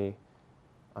interest me.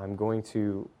 I'm going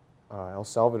to El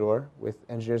Salvador with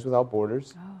Engineers Without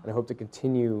Borders, and I hope to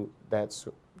continue that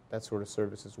sort of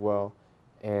service as well,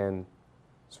 and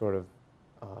sort of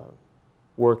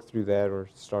work through that or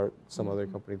start some other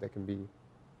company that can be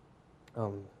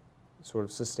sort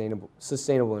of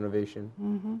sustainable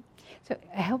innovation. So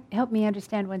help me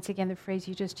understand once again the phrase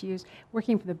you just used,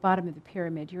 working from the bottom of the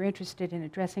pyramid. You're interested in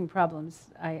addressing problems,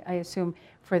 I assume,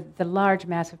 for the large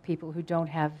mass of people who don't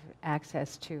have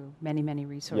access to many, many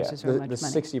resources or much money.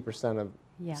 60% of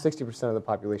the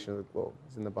population of the globe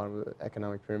is in the bottom of the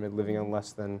economic pyramid, living on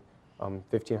less than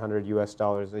 $1,500 US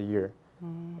a year.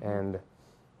 And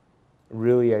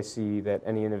really I see that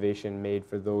any innovation made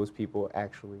for those people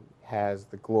actually has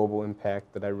the global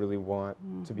impact that I really want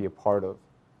to be a part of.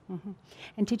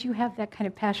 And did you have that kind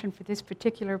of passion for this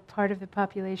particular part of the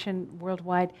population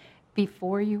worldwide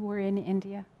before you were in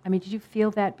India? I mean, did you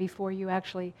feel that before you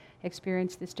actually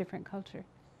experienced this different culture?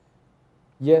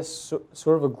 Yes,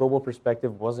 sort of a global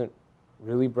perspective wasn't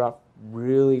really brought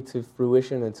really to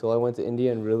fruition until I went to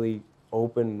India and really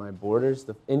opened my borders.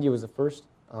 India was the first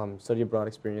study abroad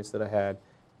experience that I had,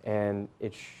 and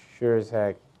it sure as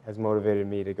heck has motivated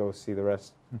me to go see the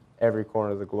rest, every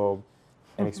corner of the globe,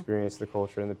 and experience the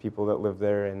culture and the people that live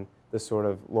there and the sort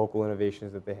of local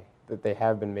innovations that they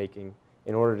have been making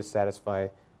in order to satisfy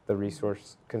the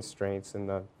resource constraints and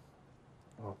the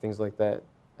things like that,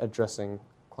 addressing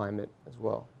climate as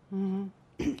well.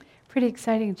 Pretty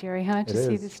exciting, Jerry, huh? To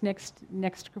see is. this next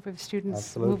group of students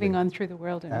Absolutely. moving on through the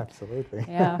world. And Absolutely.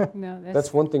 yeah, no,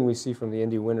 That's one thing we see from the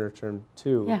India winter term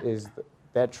too, is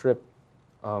that trip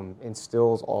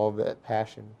instills all of that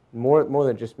passion. More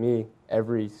than just me,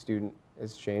 every student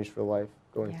is changed for life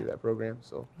going through that program.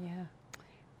 So yeah,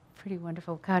 pretty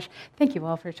wonderful. Gosh, thank you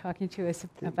all for talking to us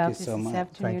about this so much.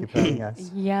 afternoon. Thank you for having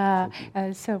us. Yeah,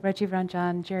 so Rajiv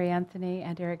Ranjan, Jerry Anthony,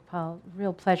 and Eric Paul,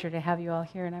 real pleasure to have you all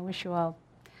here, and I wish you all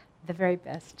the very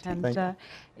best. And to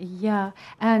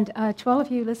all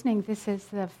of you listening, this is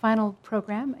the final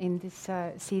program in this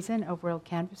season of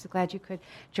WorldCanvass. Glad you could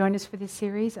join us for this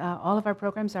series. All of our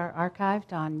programs are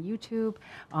archived on YouTube,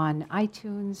 on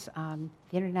iTunes.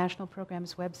 The International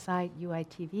Programs website,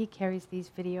 UITV, carries these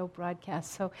video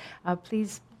broadcasts. So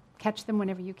please catch them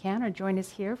whenever you can, or join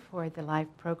us here for the live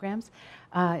programs.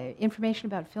 Information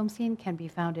about Film Scene can be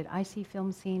found at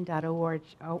icfilmscene.org,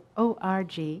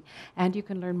 and you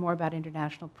can learn more about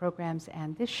international programs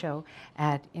and this show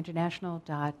at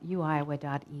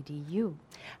international.uiowa.edu.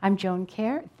 I'm Joan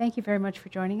Kerr. Thank you very much for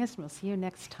joining us, and we'll see you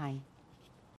next time.